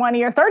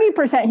 20 or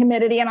 30%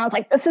 humidity. And I was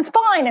like, this is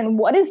fine. And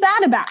what is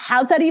that about?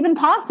 How's that even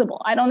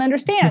possible? I don't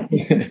understand.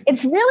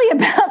 It's really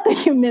about the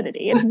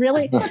humidity. It's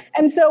really,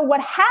 and so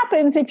what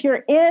happens if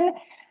you're in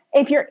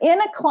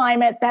a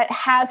climate that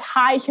has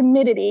high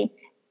humidity,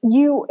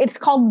 it's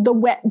called the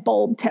wet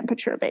bulb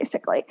temperature,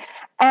 basically.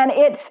 And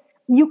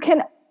you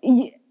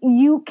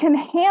can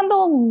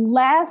handle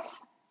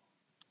less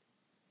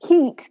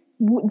heat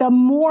the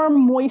more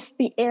moist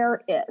the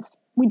air is.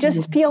 We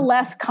just feel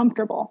less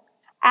comfortable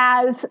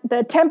as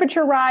the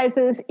temperature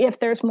rises if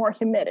there's more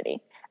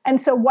humidity. And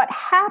so what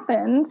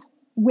happens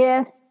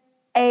with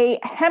a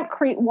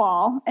hempcrete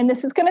wall, and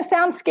this is going to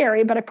sound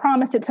scary, but I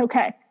promise it's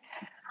okay.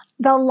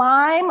 The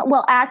lime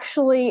will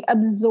actually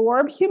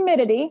absorb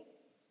humidity,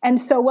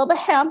 and so will the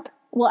hemp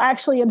will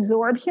actually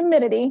absorb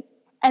humidity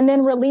and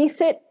then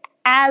release it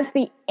as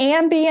the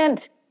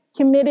ambient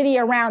humidity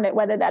around it,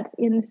 whether that's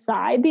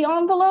inside the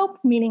envelope,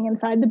 meaning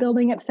inside the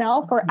building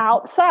itself, or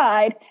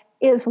outside,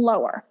 is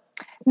lower.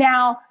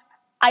 Now,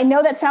 I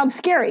know that sounds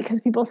scary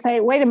because people say,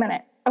 wait a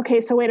minute.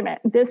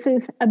 This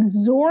is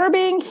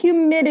absorbing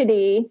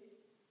humidity.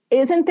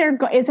 Isn't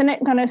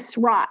it going to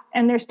rot?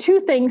 And there's two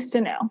things to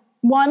know.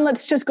 One,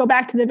 let's just go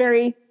back to the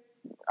very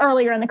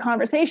earlier in the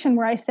conversation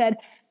where I said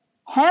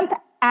hemp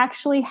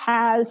actually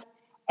has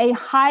a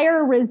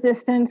higher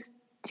resistance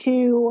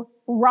to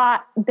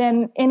rot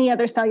than any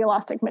other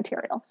cellulosic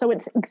material. So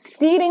it's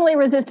exceedingly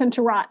resistant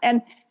to rot.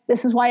 And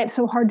this is why it's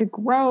so hard to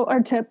grow or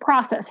to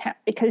process hemp,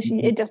 because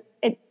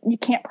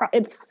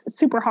it's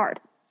super hard.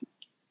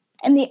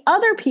 And the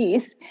other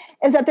piece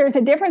is that there's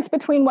a difference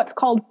between what's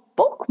called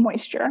bulk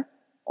moisture,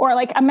 or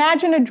like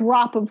imagine a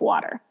drop of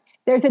water.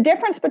 There's a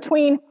difference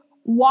between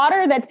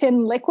water that's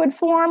in liquid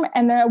form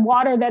and the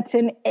water that's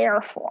in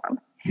air form.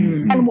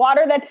 Mm-hmm. And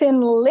water that's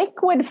in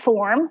liquid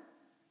form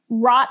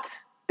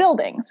rots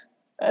buildings.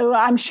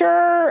 I'm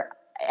sure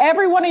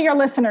every one of your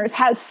listeners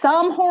has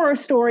some horror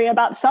story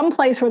about some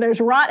place where there's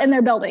rot in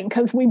their building,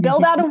 because we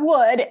build out of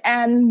wood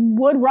and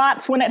wood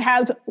rots when it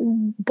has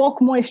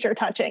bulk moisture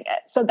touching it.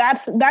 So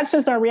that's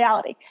just our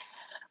reality.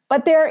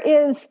 But there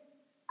is,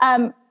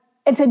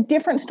 it's a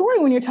different story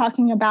when you're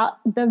talking about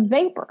the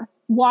vapor.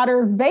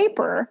 Water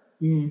vapor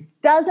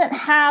doesn't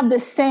have the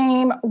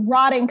same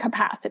rotting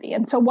capacity.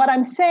 And so what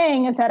I'm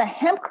saying is that a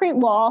hempcrete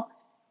wall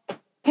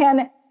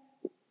can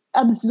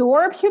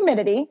absorb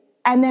humidity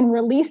and then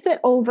release it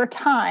over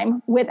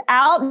time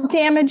without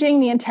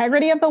damaging the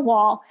integrity of the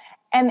wall.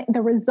 And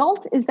the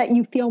result is that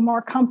you feel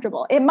more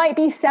comfortable. It might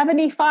be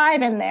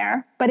 75 in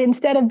there, but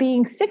instead of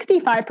being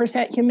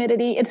 65%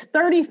 humidity, it's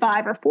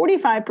 35 or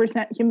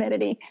 45%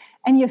 humidity,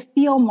 and you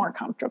feel more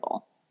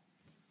comfortable.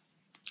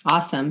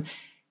 Awesome.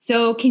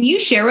 So can you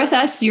share with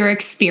us your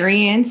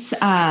experience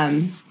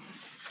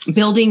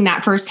building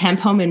that first hemp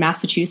home in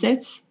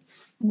Massachusetts?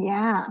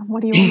 Yeah.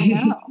 What do you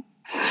want to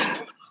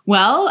know?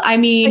 Well, I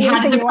mean,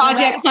 how did the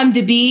project come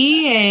to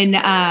be? And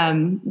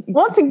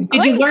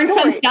did you learn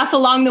some stuff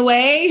along the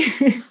way?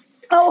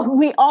 Oh,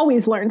 we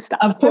always learn stuff.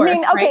 Of course. I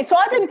mean, okay, right? So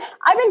I've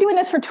been doing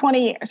this for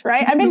 20 years,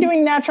 right? I've been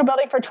doing natural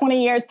building for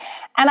 20 years.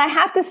 And I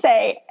have to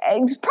say,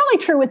 it's probably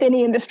true with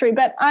any industry,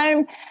 but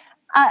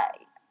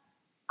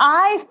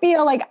I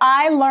feel like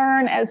I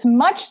learn as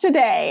much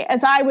today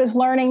as I was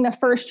learning the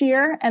first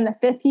year and the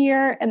 5th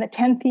year and the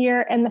 10th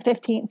year and the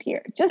 15th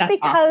year, just That's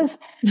because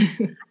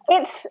awesome.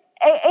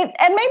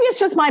 And maybe it's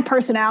just my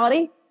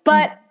personality,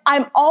 but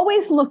I'm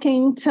always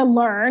looking to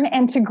learn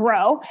and to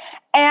grow.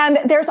 And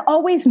there's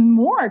always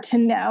more to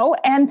know,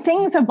 and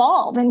things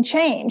evolve and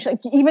change. Like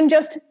even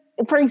just,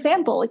 for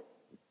example,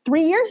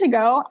 3 years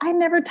ago, I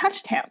never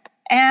touched hemp.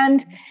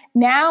 And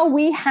now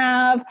we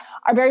have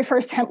our very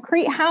first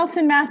hempcrete house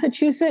in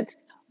Massachusetts.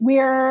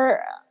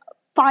 We're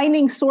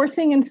finding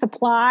sourcing and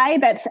supply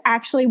that's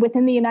actually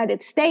within the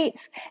United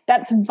States,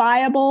 that's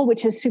viable,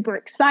 which is super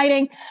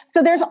exciting.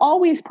 So there's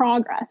always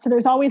progress. So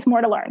there's always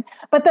more to learn.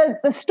 But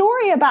the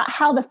story about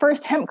how the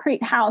first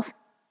hempcrete house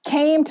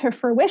came to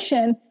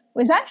fruition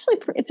was actually,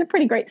 it's a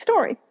pretty great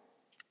story.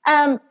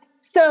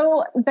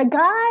 So the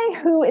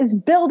guy who is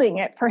building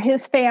it for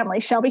his family,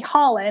 Shelby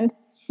Holland,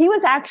 he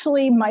was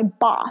actually my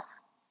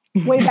boss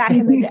way back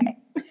in the day.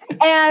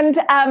 And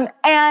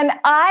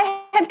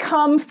I had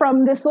come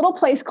from this little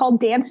place called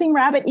Dancing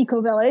Rabbit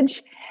Eco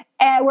Village,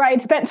 where I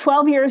had spent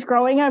 12 years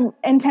growing an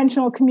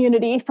intentional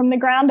community from the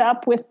ground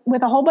up with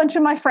a whole bunch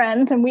of my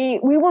friends. And we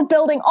were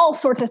building all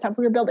sorts of stuff.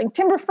 We were building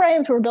timber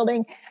frames, we were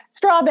building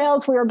straw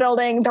bales, we were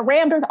building the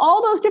ramblers,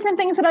 all those different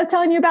things that I was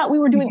telling you about. We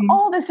were doing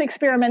all this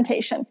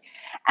experimentation.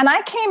 And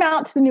I came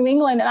out to New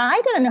England and I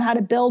didn't know how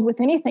to build with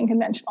anything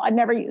conventional. I'd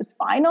never used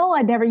vinyl.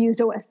 I'd never used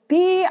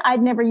OSB.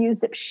 I'd never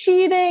used zip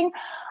sheathing.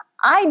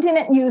 I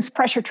didn't use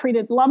pressure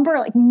treated lumber,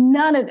 like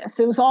none of this.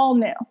 It was all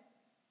new.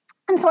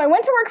 And so I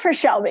went to work for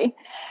Shelby,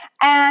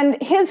 and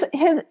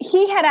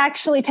he had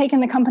actually taken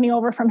the company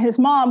over from his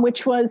mom,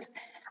 which was,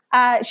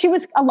 she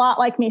was a lot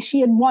like me.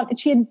 She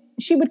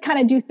would kind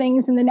of do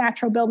things in the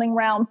natural building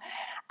realm.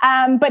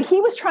 But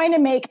he was trying to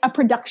make a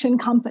production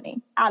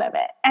company out of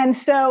it. And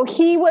so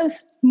he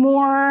was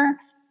more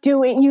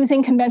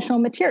using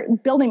conventional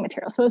building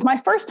materials. So it was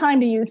my first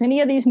time to use any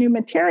of these new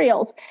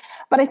materials.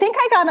 But I think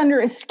I got under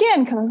his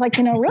skin because I was like,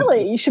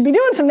 really, you should be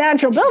doing some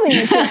natural building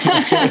materials. Wouldn't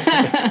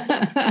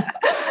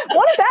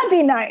that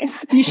be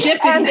nice? You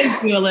shifted his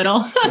view a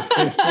little.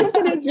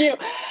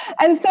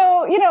 And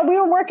so, we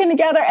were working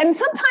together, and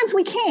sometimes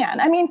we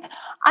can. I mean,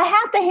 I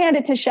have to hand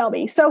it to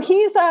Shelby. So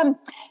he's,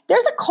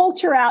 there's a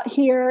culture out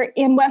here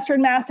in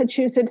Western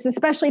Massachusetts,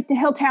 especially the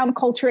Hilltown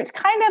culture. It's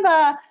kind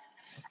of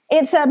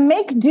it's a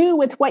make do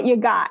with what you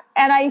got.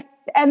 And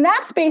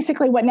that's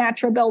basically what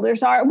natural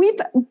builders are.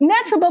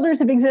 Natural builders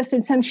have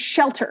existed since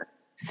shelter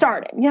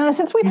started.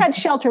 Since we've had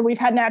shelter, we've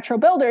had natural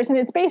builders. And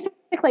it's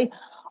basically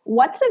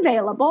what's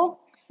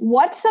available,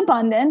 what's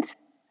abundant,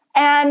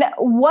 and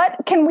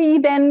what can we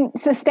then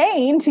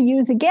sustain to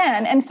use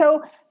again. And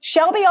so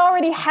Shelby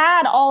already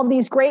had all of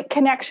these great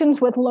connections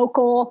with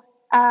local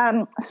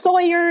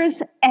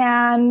sawyers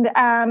and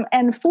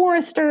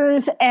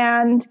foresters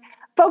and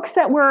folks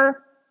that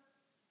were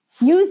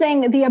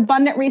using the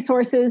abundant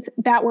resources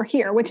that were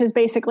here, which is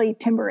basically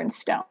timber and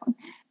stone.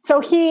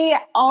 So he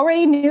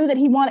already knew that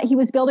he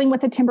was building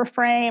with a timber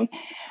frame.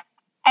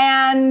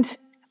 And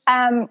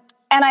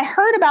I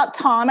heard about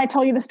Tom. I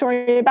told you the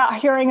story about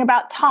hearing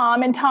about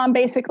Tom, and Tom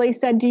basically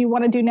said, do you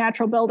want to do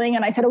natural building?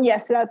 And I said, oh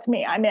yes, that's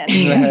me. I'm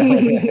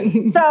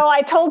in. So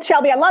I told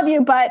Shelby, I love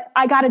you, but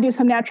I got to do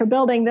some natural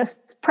building. This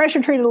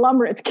pressure treated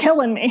lumber is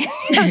killing me.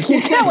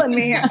 You're killing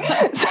me here.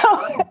 So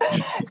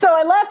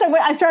I left.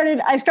 I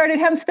started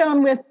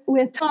HempStone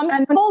with Tom,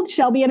 and old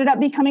Shelby ended up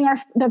becoming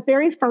the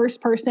very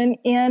first person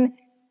in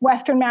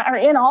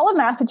in all of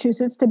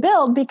Massachusetts to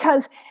build,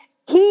 because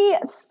he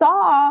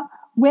saw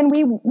when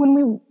we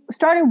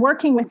started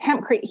working with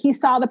hempcrete, he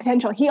saw the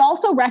potential. He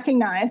also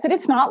recognized that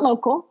it's not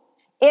local.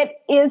 It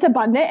is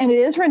abundant and it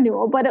is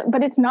renewable,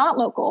 but it's not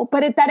local,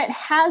 that it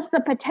has the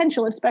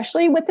potential,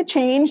 especially with the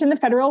change in the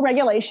federal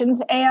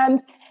regulations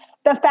and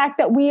the fact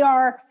that we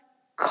are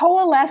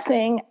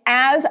coalescing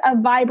as a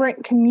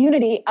vibrant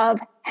community of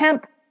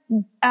hemp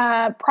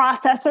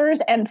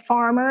processors and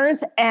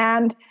farmers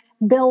and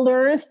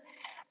builders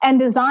and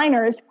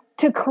designers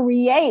to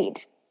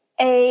create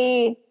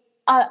a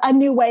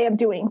new way of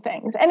doing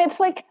things. And it's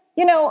like,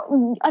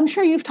 I'm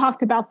sure you've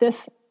talked about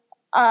this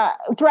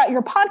throughout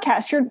your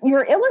podcast.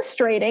 You're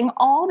illustrating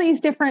all these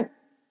different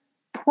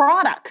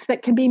products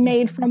that can be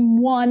made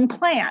from one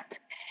plant.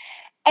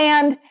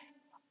 And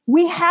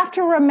we have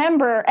to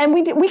remember, and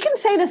we can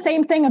say the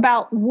same thing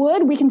about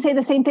wood. We can say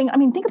the same thing. I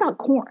mean, think about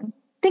corn.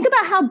 Think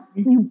about how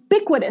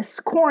ubiquitous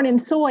corn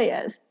and soy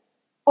is,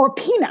 or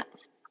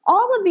peanuts.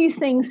 All of these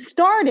things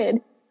started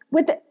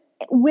with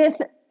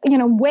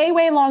way,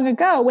 way long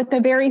ago with the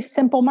very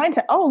simple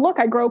mindset. Oh, look,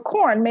 I grow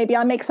corn. Maybe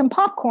I'll make some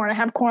popcorn. I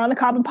have corn on the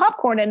cob and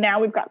popcorn. And now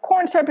we've got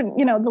corn syrup, and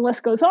the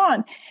list goes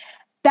on.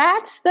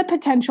 That's the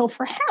potential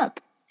for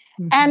hemp.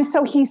 Mm-hmm. And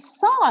so he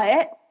saw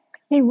it,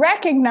 he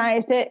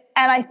recognized it.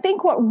 And I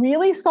think what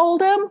really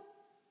sold him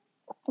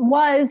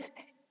was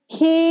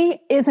he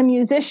is a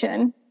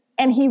musician,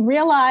 and he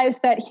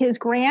realized that his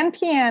grand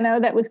piano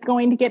that was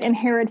going to get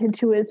inherited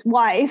to his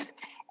wife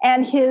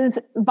and his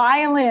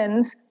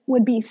violins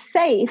would be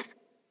safe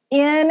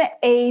in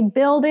a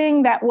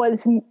building that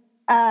was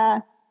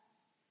had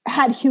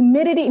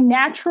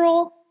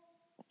natural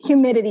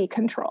humidity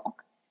control.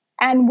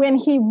 And when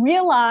he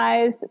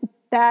realized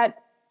that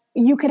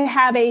you could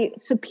have a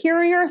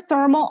superior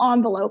thermal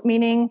envelope,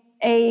 meaning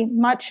a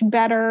much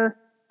better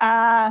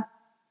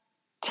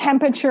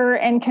temperature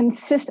and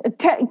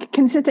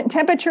consistent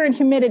temperature and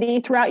humidity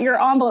throughout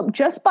your envelope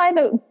just by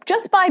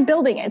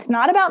building it. It's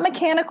not about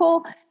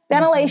mechanical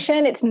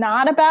ventilation. It's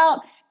not about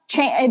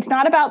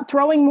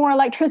throwing more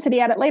electricity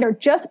at it later.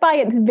 Just by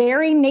its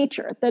very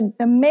nature,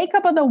 the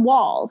makeup of the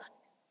walls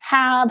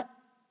have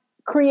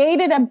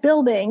created a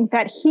building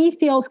that he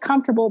feels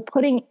comfortable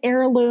putting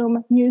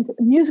heirloom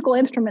musical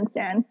instruments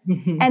in.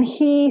 Mm-hmm. And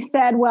he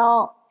said,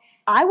 well,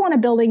 I want a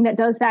building that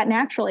does that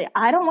naturally.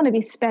 I don't want to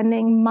be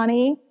spending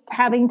money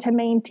having to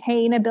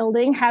maintain a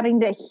building, having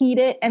to heat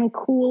it and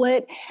cool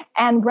it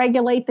and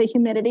regulate the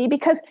humidity.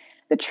 Because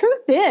the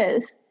truth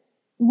is,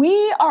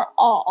 we are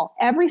all,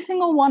 every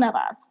single one of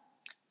us,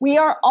 we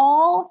are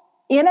all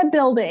in a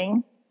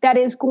building that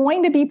is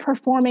going to be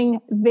performing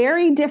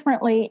very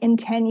differently in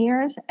 10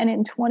 years and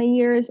in 20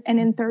 years and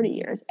in 30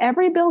 years.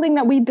 Every building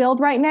that we build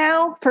right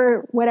now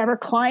for whatever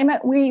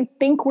climate we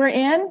think we're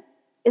in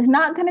is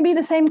not going to be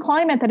the same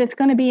climate that it's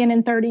going to be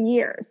in 30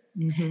 years.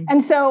 Mm-hmm.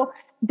 And so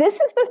this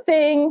is the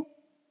thing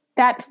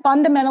that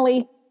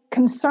fundamentally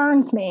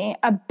concerns me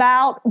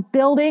about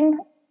building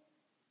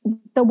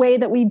the way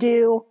that we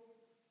do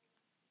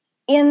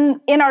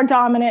in our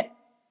dominant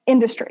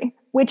industry,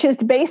 which is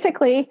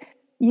basically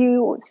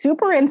you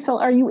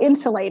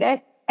insulate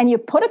it and you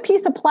put a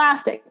piece of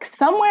plastic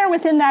somewhere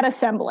within that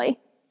assembly,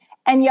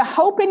 and you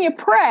hope and you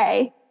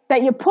pray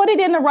that you put it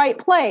in the right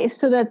place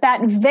so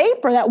that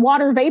vapor, that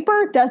water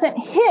vapor, doesn't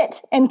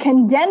hit and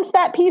condense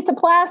that piece of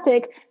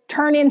plastic,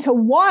 turn into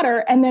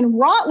water, and then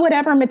rot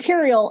whatever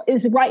material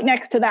is right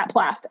next to that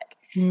plastic.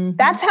 Mm-hmm.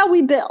 That's how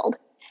we build.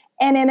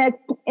 And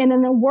in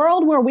a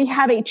world where we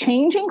have a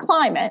changing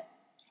climate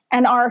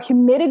and our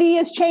humidity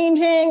is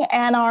changing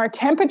and our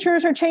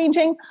temperatures are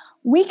changing,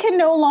 we can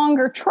no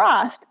longer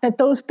trust that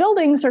those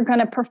buildings are going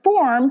to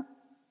perform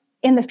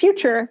in the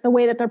future the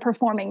way that they're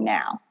performing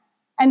now.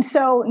 And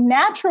so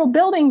natural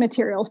building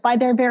materials, by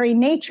their very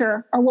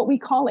nature, are what we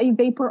call a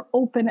vapor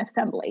open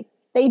assembly.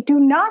 They do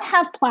not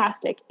have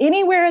plastic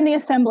anywhere in the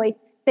assembly.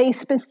 They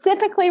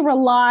specifically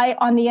rely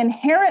on the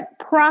inherent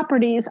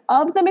properties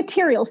of the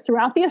materials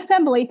throughout the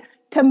assembly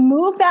to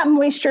move that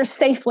moisture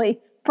safely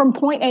from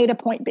point A to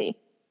point B.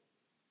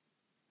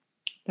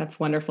 That's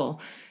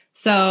wonderful.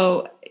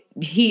 So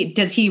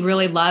does he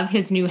really love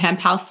his new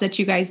hemp house that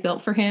you guys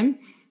built for him?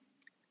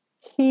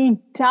 He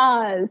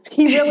does.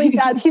 He really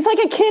does. He's like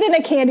a kid in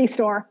a candy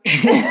store.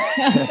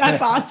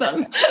 That's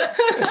awesome.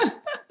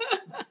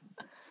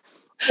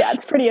 Yeah,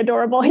 it's pretty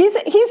adorable. He's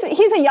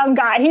a young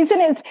guy. He's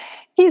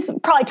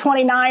probably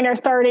 29 or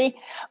 30.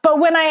 But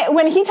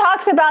when he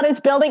talks about his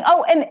building,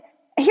 and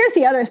here's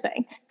the other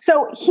thing.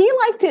 So he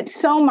liked it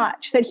so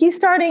much that he's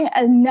starting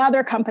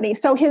another company.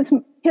 So his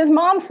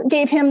mom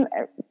kind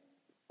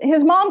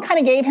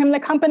of gave him the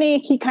company.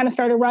 He kind of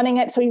started running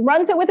it. So he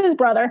runs it with his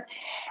brother,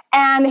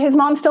 and his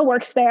mom still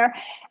works there.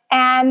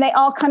 And they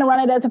all kind of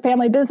run it as a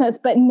family business.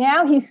 But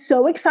now he's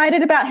so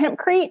excited about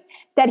Hempcrete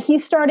that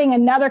he's starting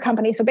another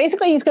company. So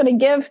basically he's going to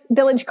give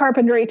Village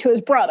Carpentry to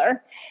his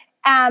brother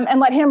and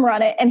let him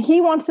run it. And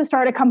he wants to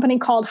start a company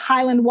called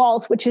Highland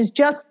Walls, which is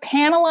just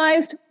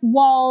panelized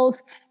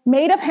walls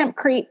made of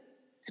Hempcrete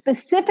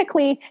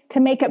specifically to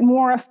make it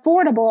more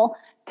affordable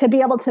to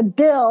be able to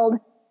build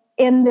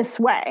in this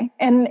way.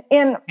 And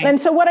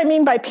so what I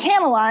mean by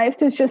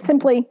panelized is just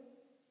simply,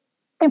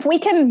 if we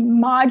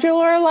can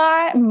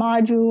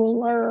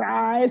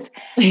modularize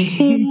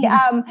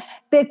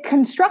the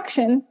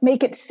construction,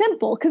 make it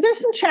simple, because there's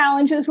some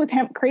challenges with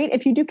Hempcrete.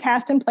 If you do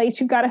cast in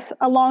place, you've got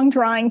a long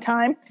drying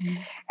time.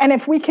 Mm-hmm. And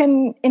if we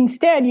can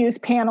instead use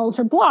panels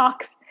or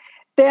blocks,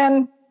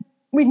 then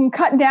we can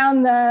cut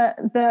down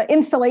the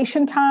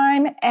installation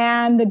time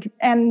and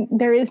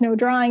there is no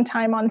drying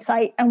time on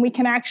site, and we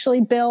can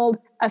actually build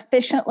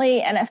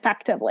efficiently and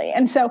effectively.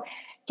 And so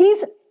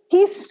he's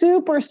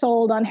super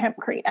sold on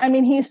Hempcrete. I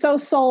mean, he's so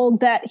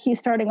sold that he's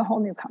starting a whole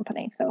new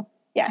company. So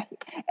yeah.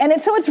 And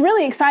it's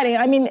really exciting.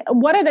 I mean,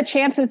 what are the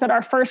chances that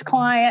our first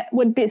client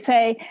would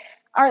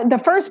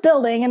the first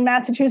building in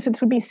Massachusetts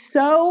would be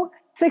so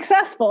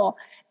successful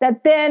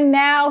that then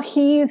now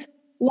he's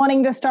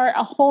wanting to start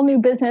a whole new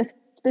business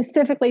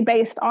specifically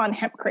based on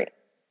Hempcrete?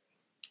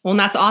 Well, and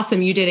that's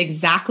awesome. You did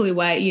exactly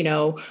what,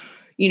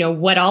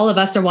 what all of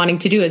us are wanting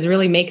to do, is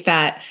really make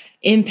that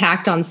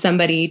impact on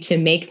somebody to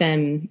make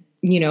them,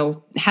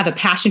 have a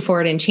passion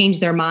for it and change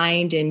their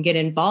mind and get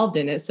involved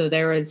in it. So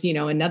there is,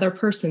 another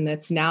person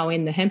that's now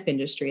in the hemp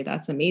industry.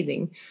 That's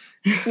amazing.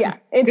 Yeah.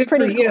 It's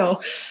pretty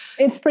cool.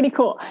 It's pretty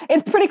cool.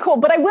 It's pretty cool.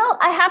 But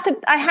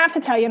I have to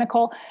tell you,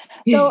 Nicole.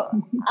 So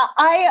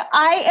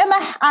I am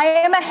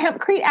a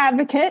Hempcrete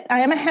advocate. I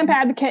am a hemp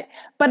advocate,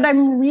 but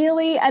I'm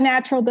really a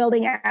natural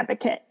building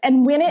advocate.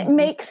 And when it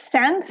makes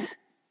sense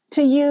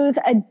to use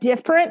a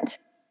different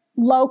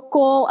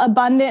local,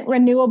 abundant,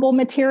 renewable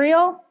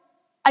material,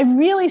 I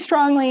really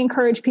strongly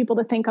encourage people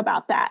to think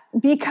about that,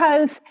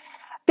 because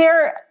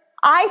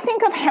I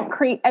think of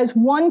Hempcrete as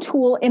one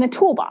tool in a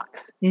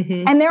toolbox.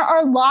 Mm-hmm. And there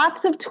are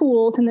lots of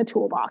tools in the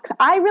toolbox.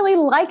 I really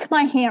like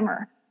my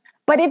hammer,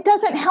 but it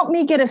doesn't help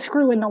me get a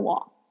screw in the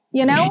wall,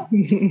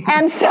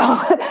 And so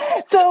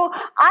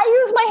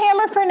I use my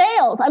hammer for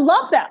nails. I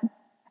love them.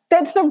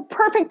 That's the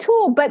perfect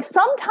tool. But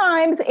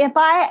sometimes if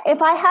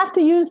I have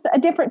to use a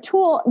different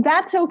tool,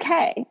 that's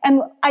okay.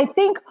 And I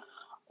think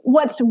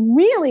what's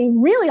really,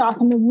 really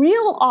awesome, the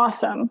real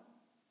awesome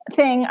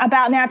thing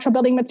about natural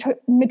building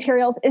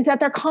materials is that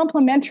they're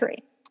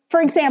complementary.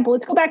 For example,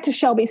 let's go back to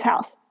Shelby's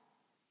house.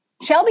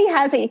 Shelby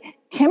has a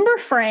timber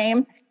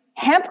frame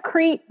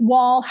hempcrete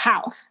wall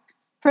house.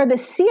 For the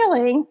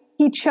ceiling,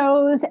 he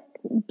chose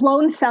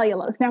blown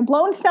cellulose. Now,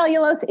 blown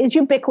cellulose is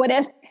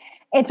ubiquitous.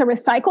 It's a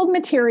recycled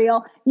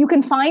material. You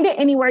can find it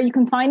anywhere. You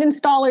can find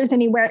installers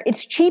anywhere.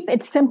 It's cheap.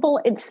 It's simple.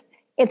 It's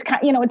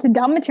a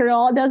dumb material.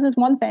 All it does is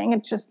one thing.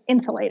 It's just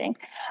insulating.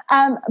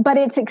 But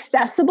it's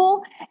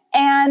accessible,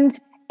 and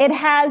it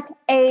has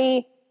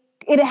a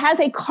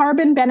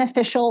carbon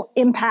beneficial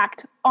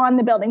impact on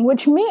the building,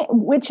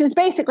 which is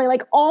basically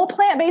like all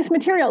plant-based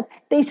materials.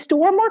 They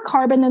store more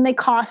carbon than they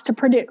cost to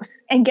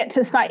produce and get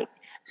to site.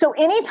 So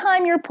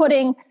anytime you're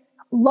putting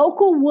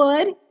local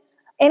wood,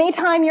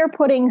 anytime you're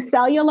putting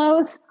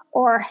cellulose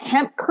or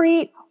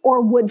hempcrete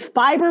or wood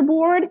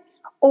fiberboard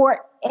or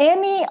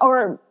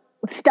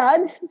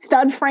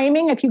stud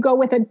framing, if you go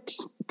with a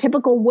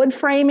typical wood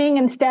framing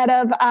instead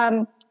of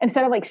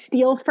like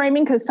steel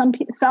framing, because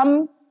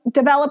some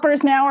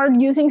developers now are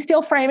using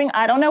steel framing.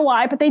 I don't know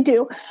why, but they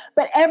do.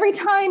 But every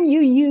time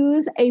you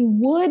use a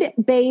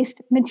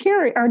wood-based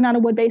material, or not a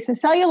wood-based, a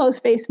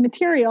cellulose-based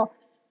material,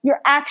 you're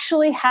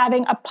actually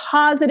having a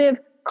positive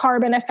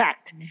carbon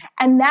effect.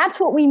 And that's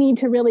what we need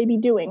to really be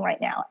doing right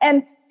now.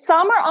 And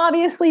some are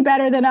obviously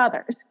better than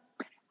others.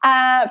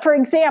 For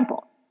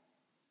example,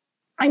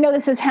 I know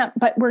this is hemp,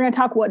 but we're going to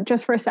talk wood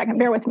just for a second.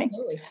 Bear with me.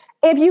 Absolutely.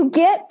 If you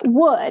get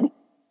wood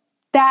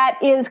that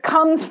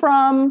comes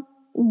from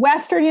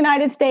Western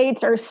United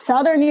States or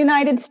Southern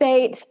United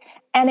States,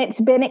 and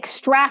it's been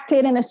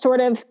extracted in a sort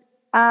of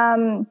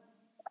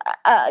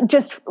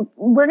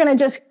we're going to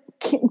just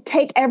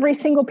take every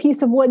single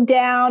piece of wood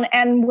down,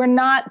 and we're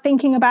not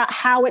thinking about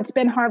how it's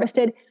been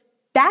harvested,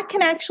 that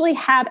can actually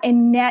have a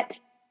net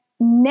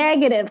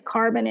negative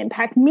carbon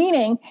impact,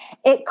 meaning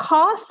it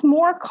costs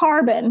more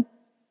carbon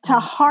to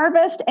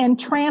harvest and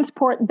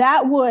transport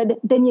that wood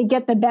than you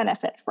get the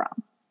benefit from.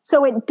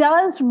 So it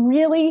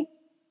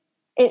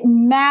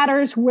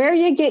matters where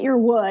you get your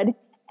wood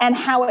and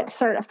how it's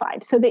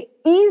certified. So the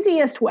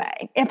easiest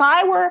way, if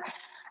I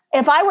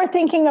were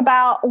thinking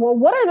about, well,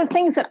 what are the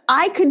things that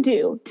I could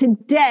do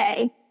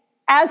today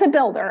as a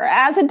builder,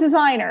 as a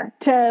designer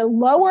to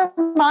lower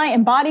my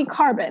embodied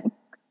carbon?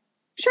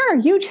 Sure,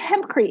 use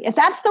hempcrete. If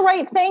that's the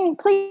right thing,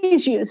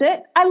 please use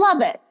it. I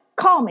love it.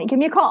 Call me, give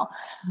me a call.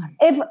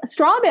 If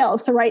straw bale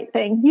is the right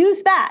thing,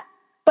 use that.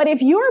 But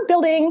if you're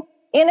building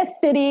in a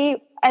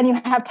city and you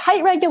have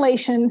tight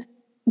regulations,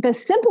 the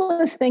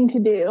simplest thing to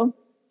do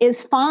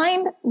is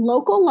find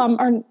local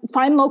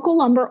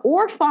lumber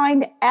or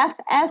find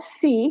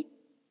FSC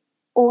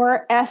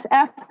or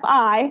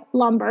SFI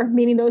lumber,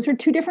 meaning those are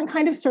two different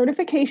kinds of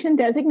certification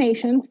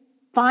designations.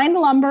 Find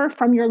lumber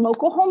from your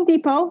local Home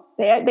Depot.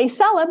 They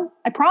sell them,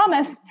 I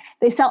promise.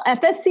 They sell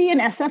FSC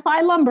and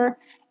SFI lumber,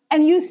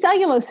 and use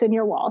cellulose in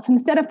your walls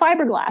instead of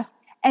fiberglass.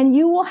 And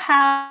you will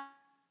have,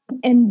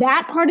 in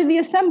that part of the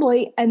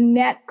assembly, a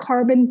net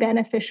carbon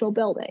beneficial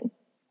building.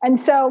 And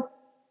so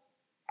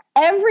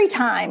every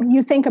time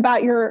you think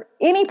about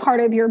any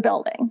part of your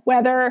building,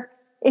 whether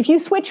if you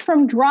switch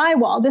from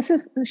drywall,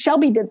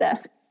 Shelby did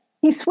this.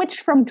 He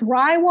switched from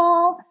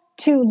drywall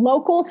to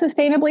local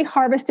sustainably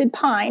harvested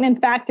pine. In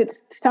fact,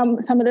 it's some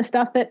of the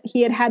stuff that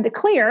he had to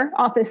clear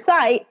off his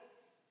site.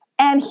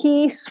 And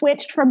he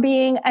switched from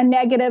being a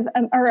negative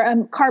or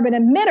a carbon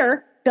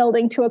emitter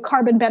building to a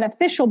carbon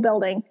beneficial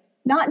building,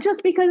 not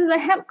just because of the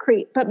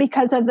hempcrete, but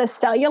because of the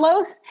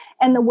cellulose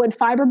and the wood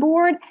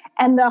fiberboard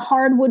and the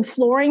hardwood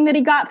flooring that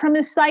he got from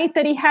his site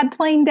that he had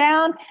planed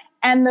down,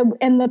 and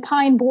the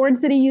pine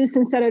boards that he used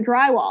instead of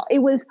drywall. It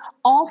was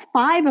all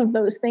 5 of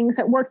those things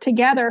that worked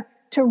together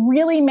to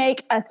really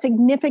make a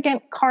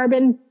significant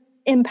carbon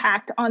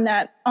impact on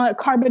that,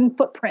 carbon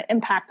footprint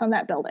impact on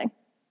that building.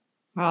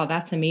 Oh,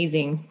 that's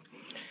amazing.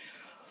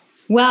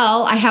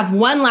 Well, I have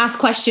one last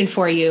question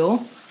for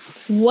you.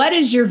 What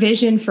is your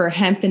vision for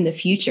hemp in the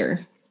future?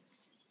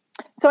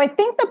 So I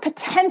think the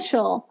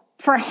potential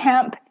for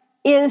hemp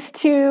is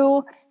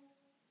to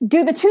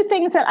do the 2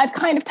 things that I've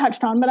kind of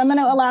touched on, but I'm going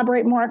to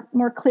elaborate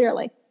more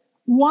clearly.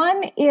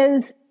 One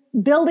is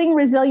building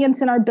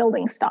resilience in our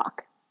building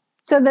stock.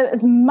 So that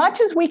as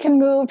much as we can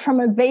move from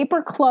a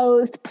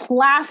vapor-closed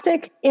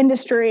plastic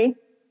industry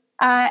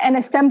and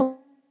assembly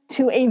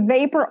to a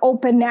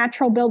vapor-open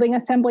natural building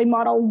assembly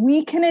model,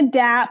 we can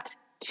adapt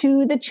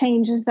to the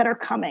changes that are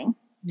coming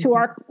to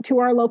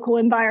our local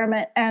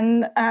environment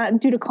and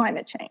due to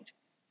climate change.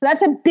 So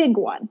that's a big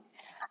one,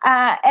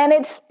 and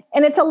it's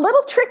a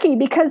little tricky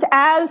because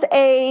as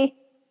a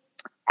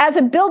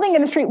building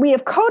industry, we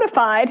have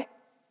codified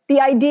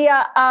the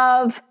idea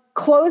of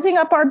closing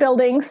up our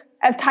buildings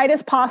as tight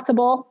as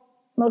possible,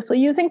 mostly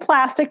using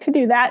plastic to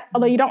do that,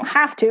 although you don't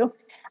have to,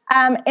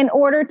 in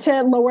order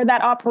to lower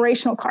that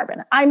operational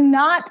carbon. I'm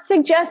not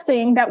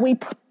suggesting that we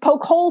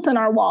poke holes in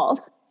our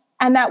walls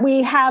and that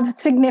we have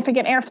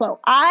significant airflow.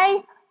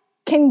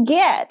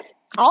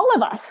 All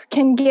of us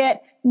can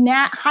get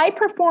high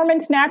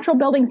performance natural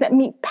buildings that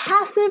meet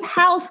passive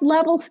house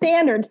level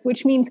standards,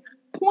 which means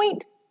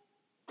 0.6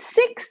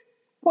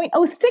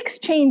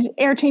 0.06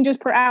 air changes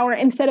per hour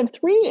instead of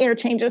 3 air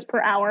changes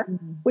per hour,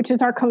 which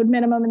is our code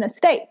minimum in the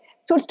state.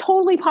 So it's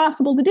totally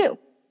possible to do.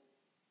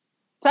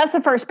 So that's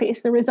the first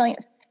piece, the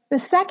resilience. The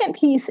second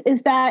piece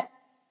is that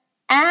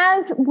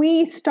as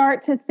we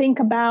start to think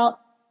about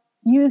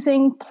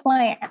using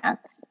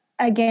plants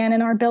again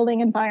in our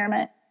building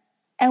environment,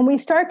 and we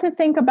start to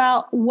think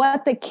about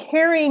what the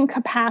carrying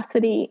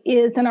capacity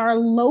is in our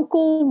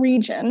local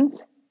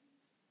regions,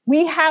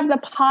 we have the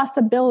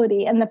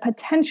possibility and the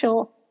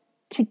potential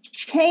to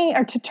change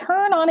or to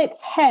turn on its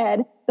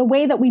head the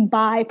way that we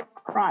buy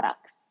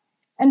products.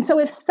 And so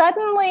if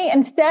suddenly,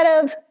 instead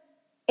of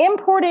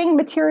importing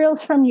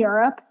materials from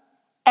Europe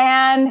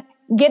and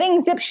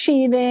getting zip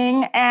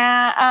sheathing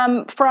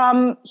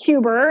from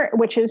Huber,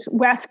 which is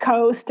West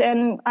Coast,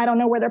 and I don't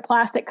know where their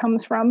plastic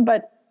comes from,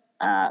 but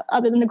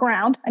other than the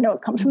ground, I know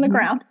it comes from the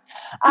ground.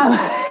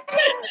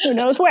 Who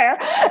knows where?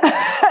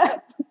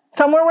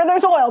 Somewhere where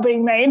there's oil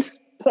being made,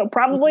 so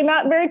probably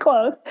not very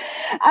close.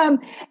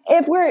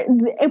 If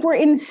we're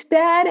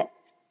instead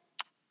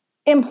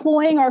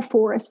employing our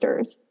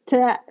foresters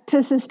to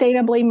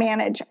sustainably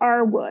manage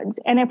our woods,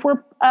 and if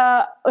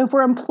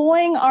we're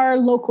employing our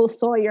local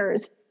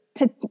sawyers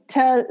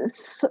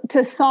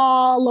to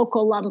saw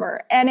local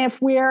lumber, and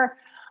if we're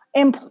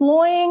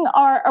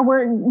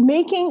we're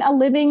making a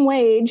living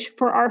wage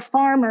for our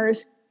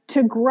farmers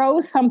to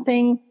grow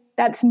something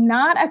that's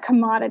not a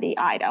commodity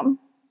item,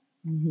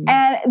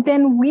 and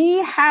then we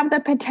have the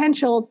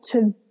potential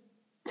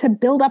to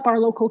build up our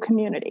local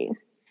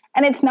communities.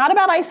 And it's not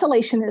about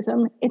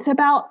isolationism. It's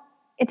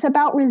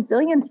about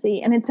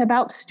resiliency, and it's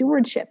about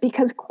stewardship,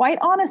 because quite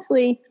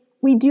honestly,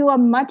 we do a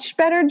much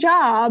better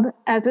job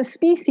as a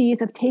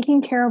species of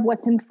taking care of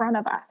what's in front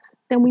of us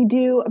than we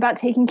do about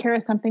taking care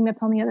of something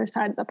that's on the other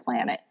side of the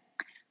planet.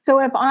 So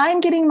if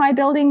I'm getting my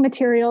building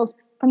materials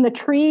from the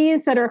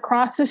trees that are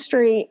across the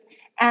street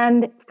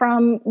and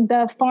from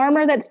the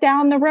farmer that's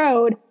down the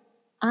road,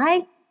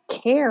 I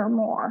care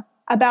more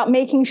about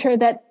making sure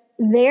that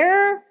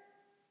they're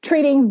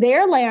treating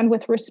their land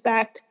with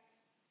respect,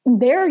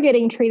 they're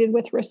getting treated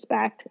with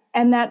respect,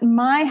 and that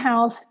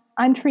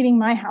I'm treating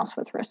my house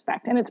with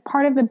respect. And it's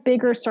part of the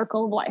bigger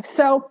circle of life.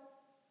 So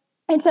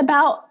it's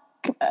about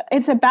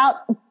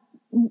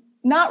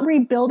not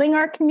rebuilding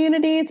our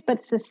communities,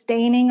 but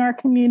sustaining our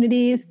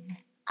communities,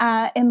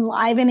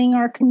 enlivening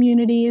our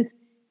communities,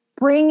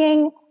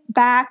 bringing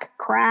back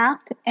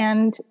craft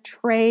and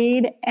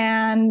trade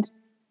and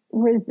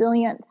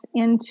resilience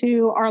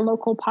into our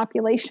local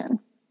population.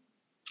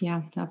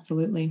 Yeah,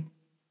 absolutely.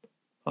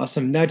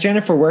 Awesome. Now,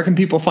 Jennifer, where can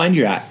people find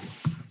you at?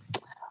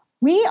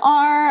 We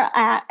are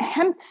at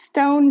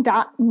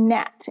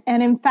HempStone.net.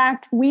 And in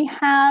fact, we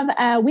have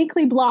a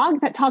weekly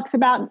blog that talks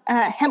about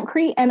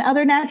hempcrete and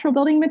other natural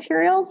building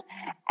materials.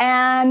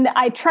 And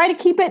I try to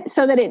keep it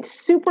so that it's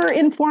super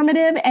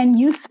informative and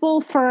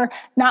useful for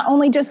not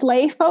only just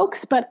lay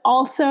folks, but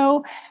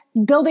also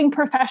building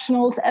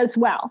professionals as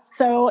well.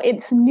 So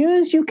it's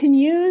news you can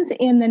use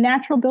in the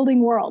natural building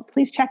world.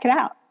 Please check it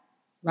out.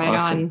 Right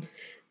Awesome. on.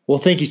 Well,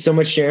 thank you so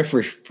much,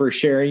 Jennifer, for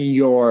sharing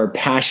your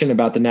passion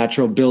about the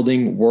natural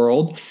building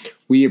world.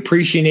 We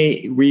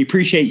appreciate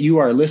you,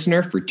 our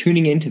listener, for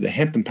tuning into the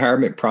Hemp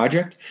Empowerment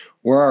Project,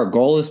 where our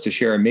goal is to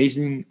share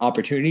amazing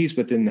opportunities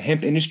within the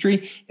hemp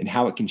industry and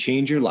how it can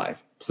change your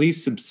life.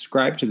 Please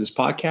subscribe to this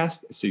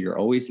podcast so you're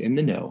always in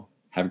the know.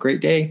 Have a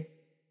great day.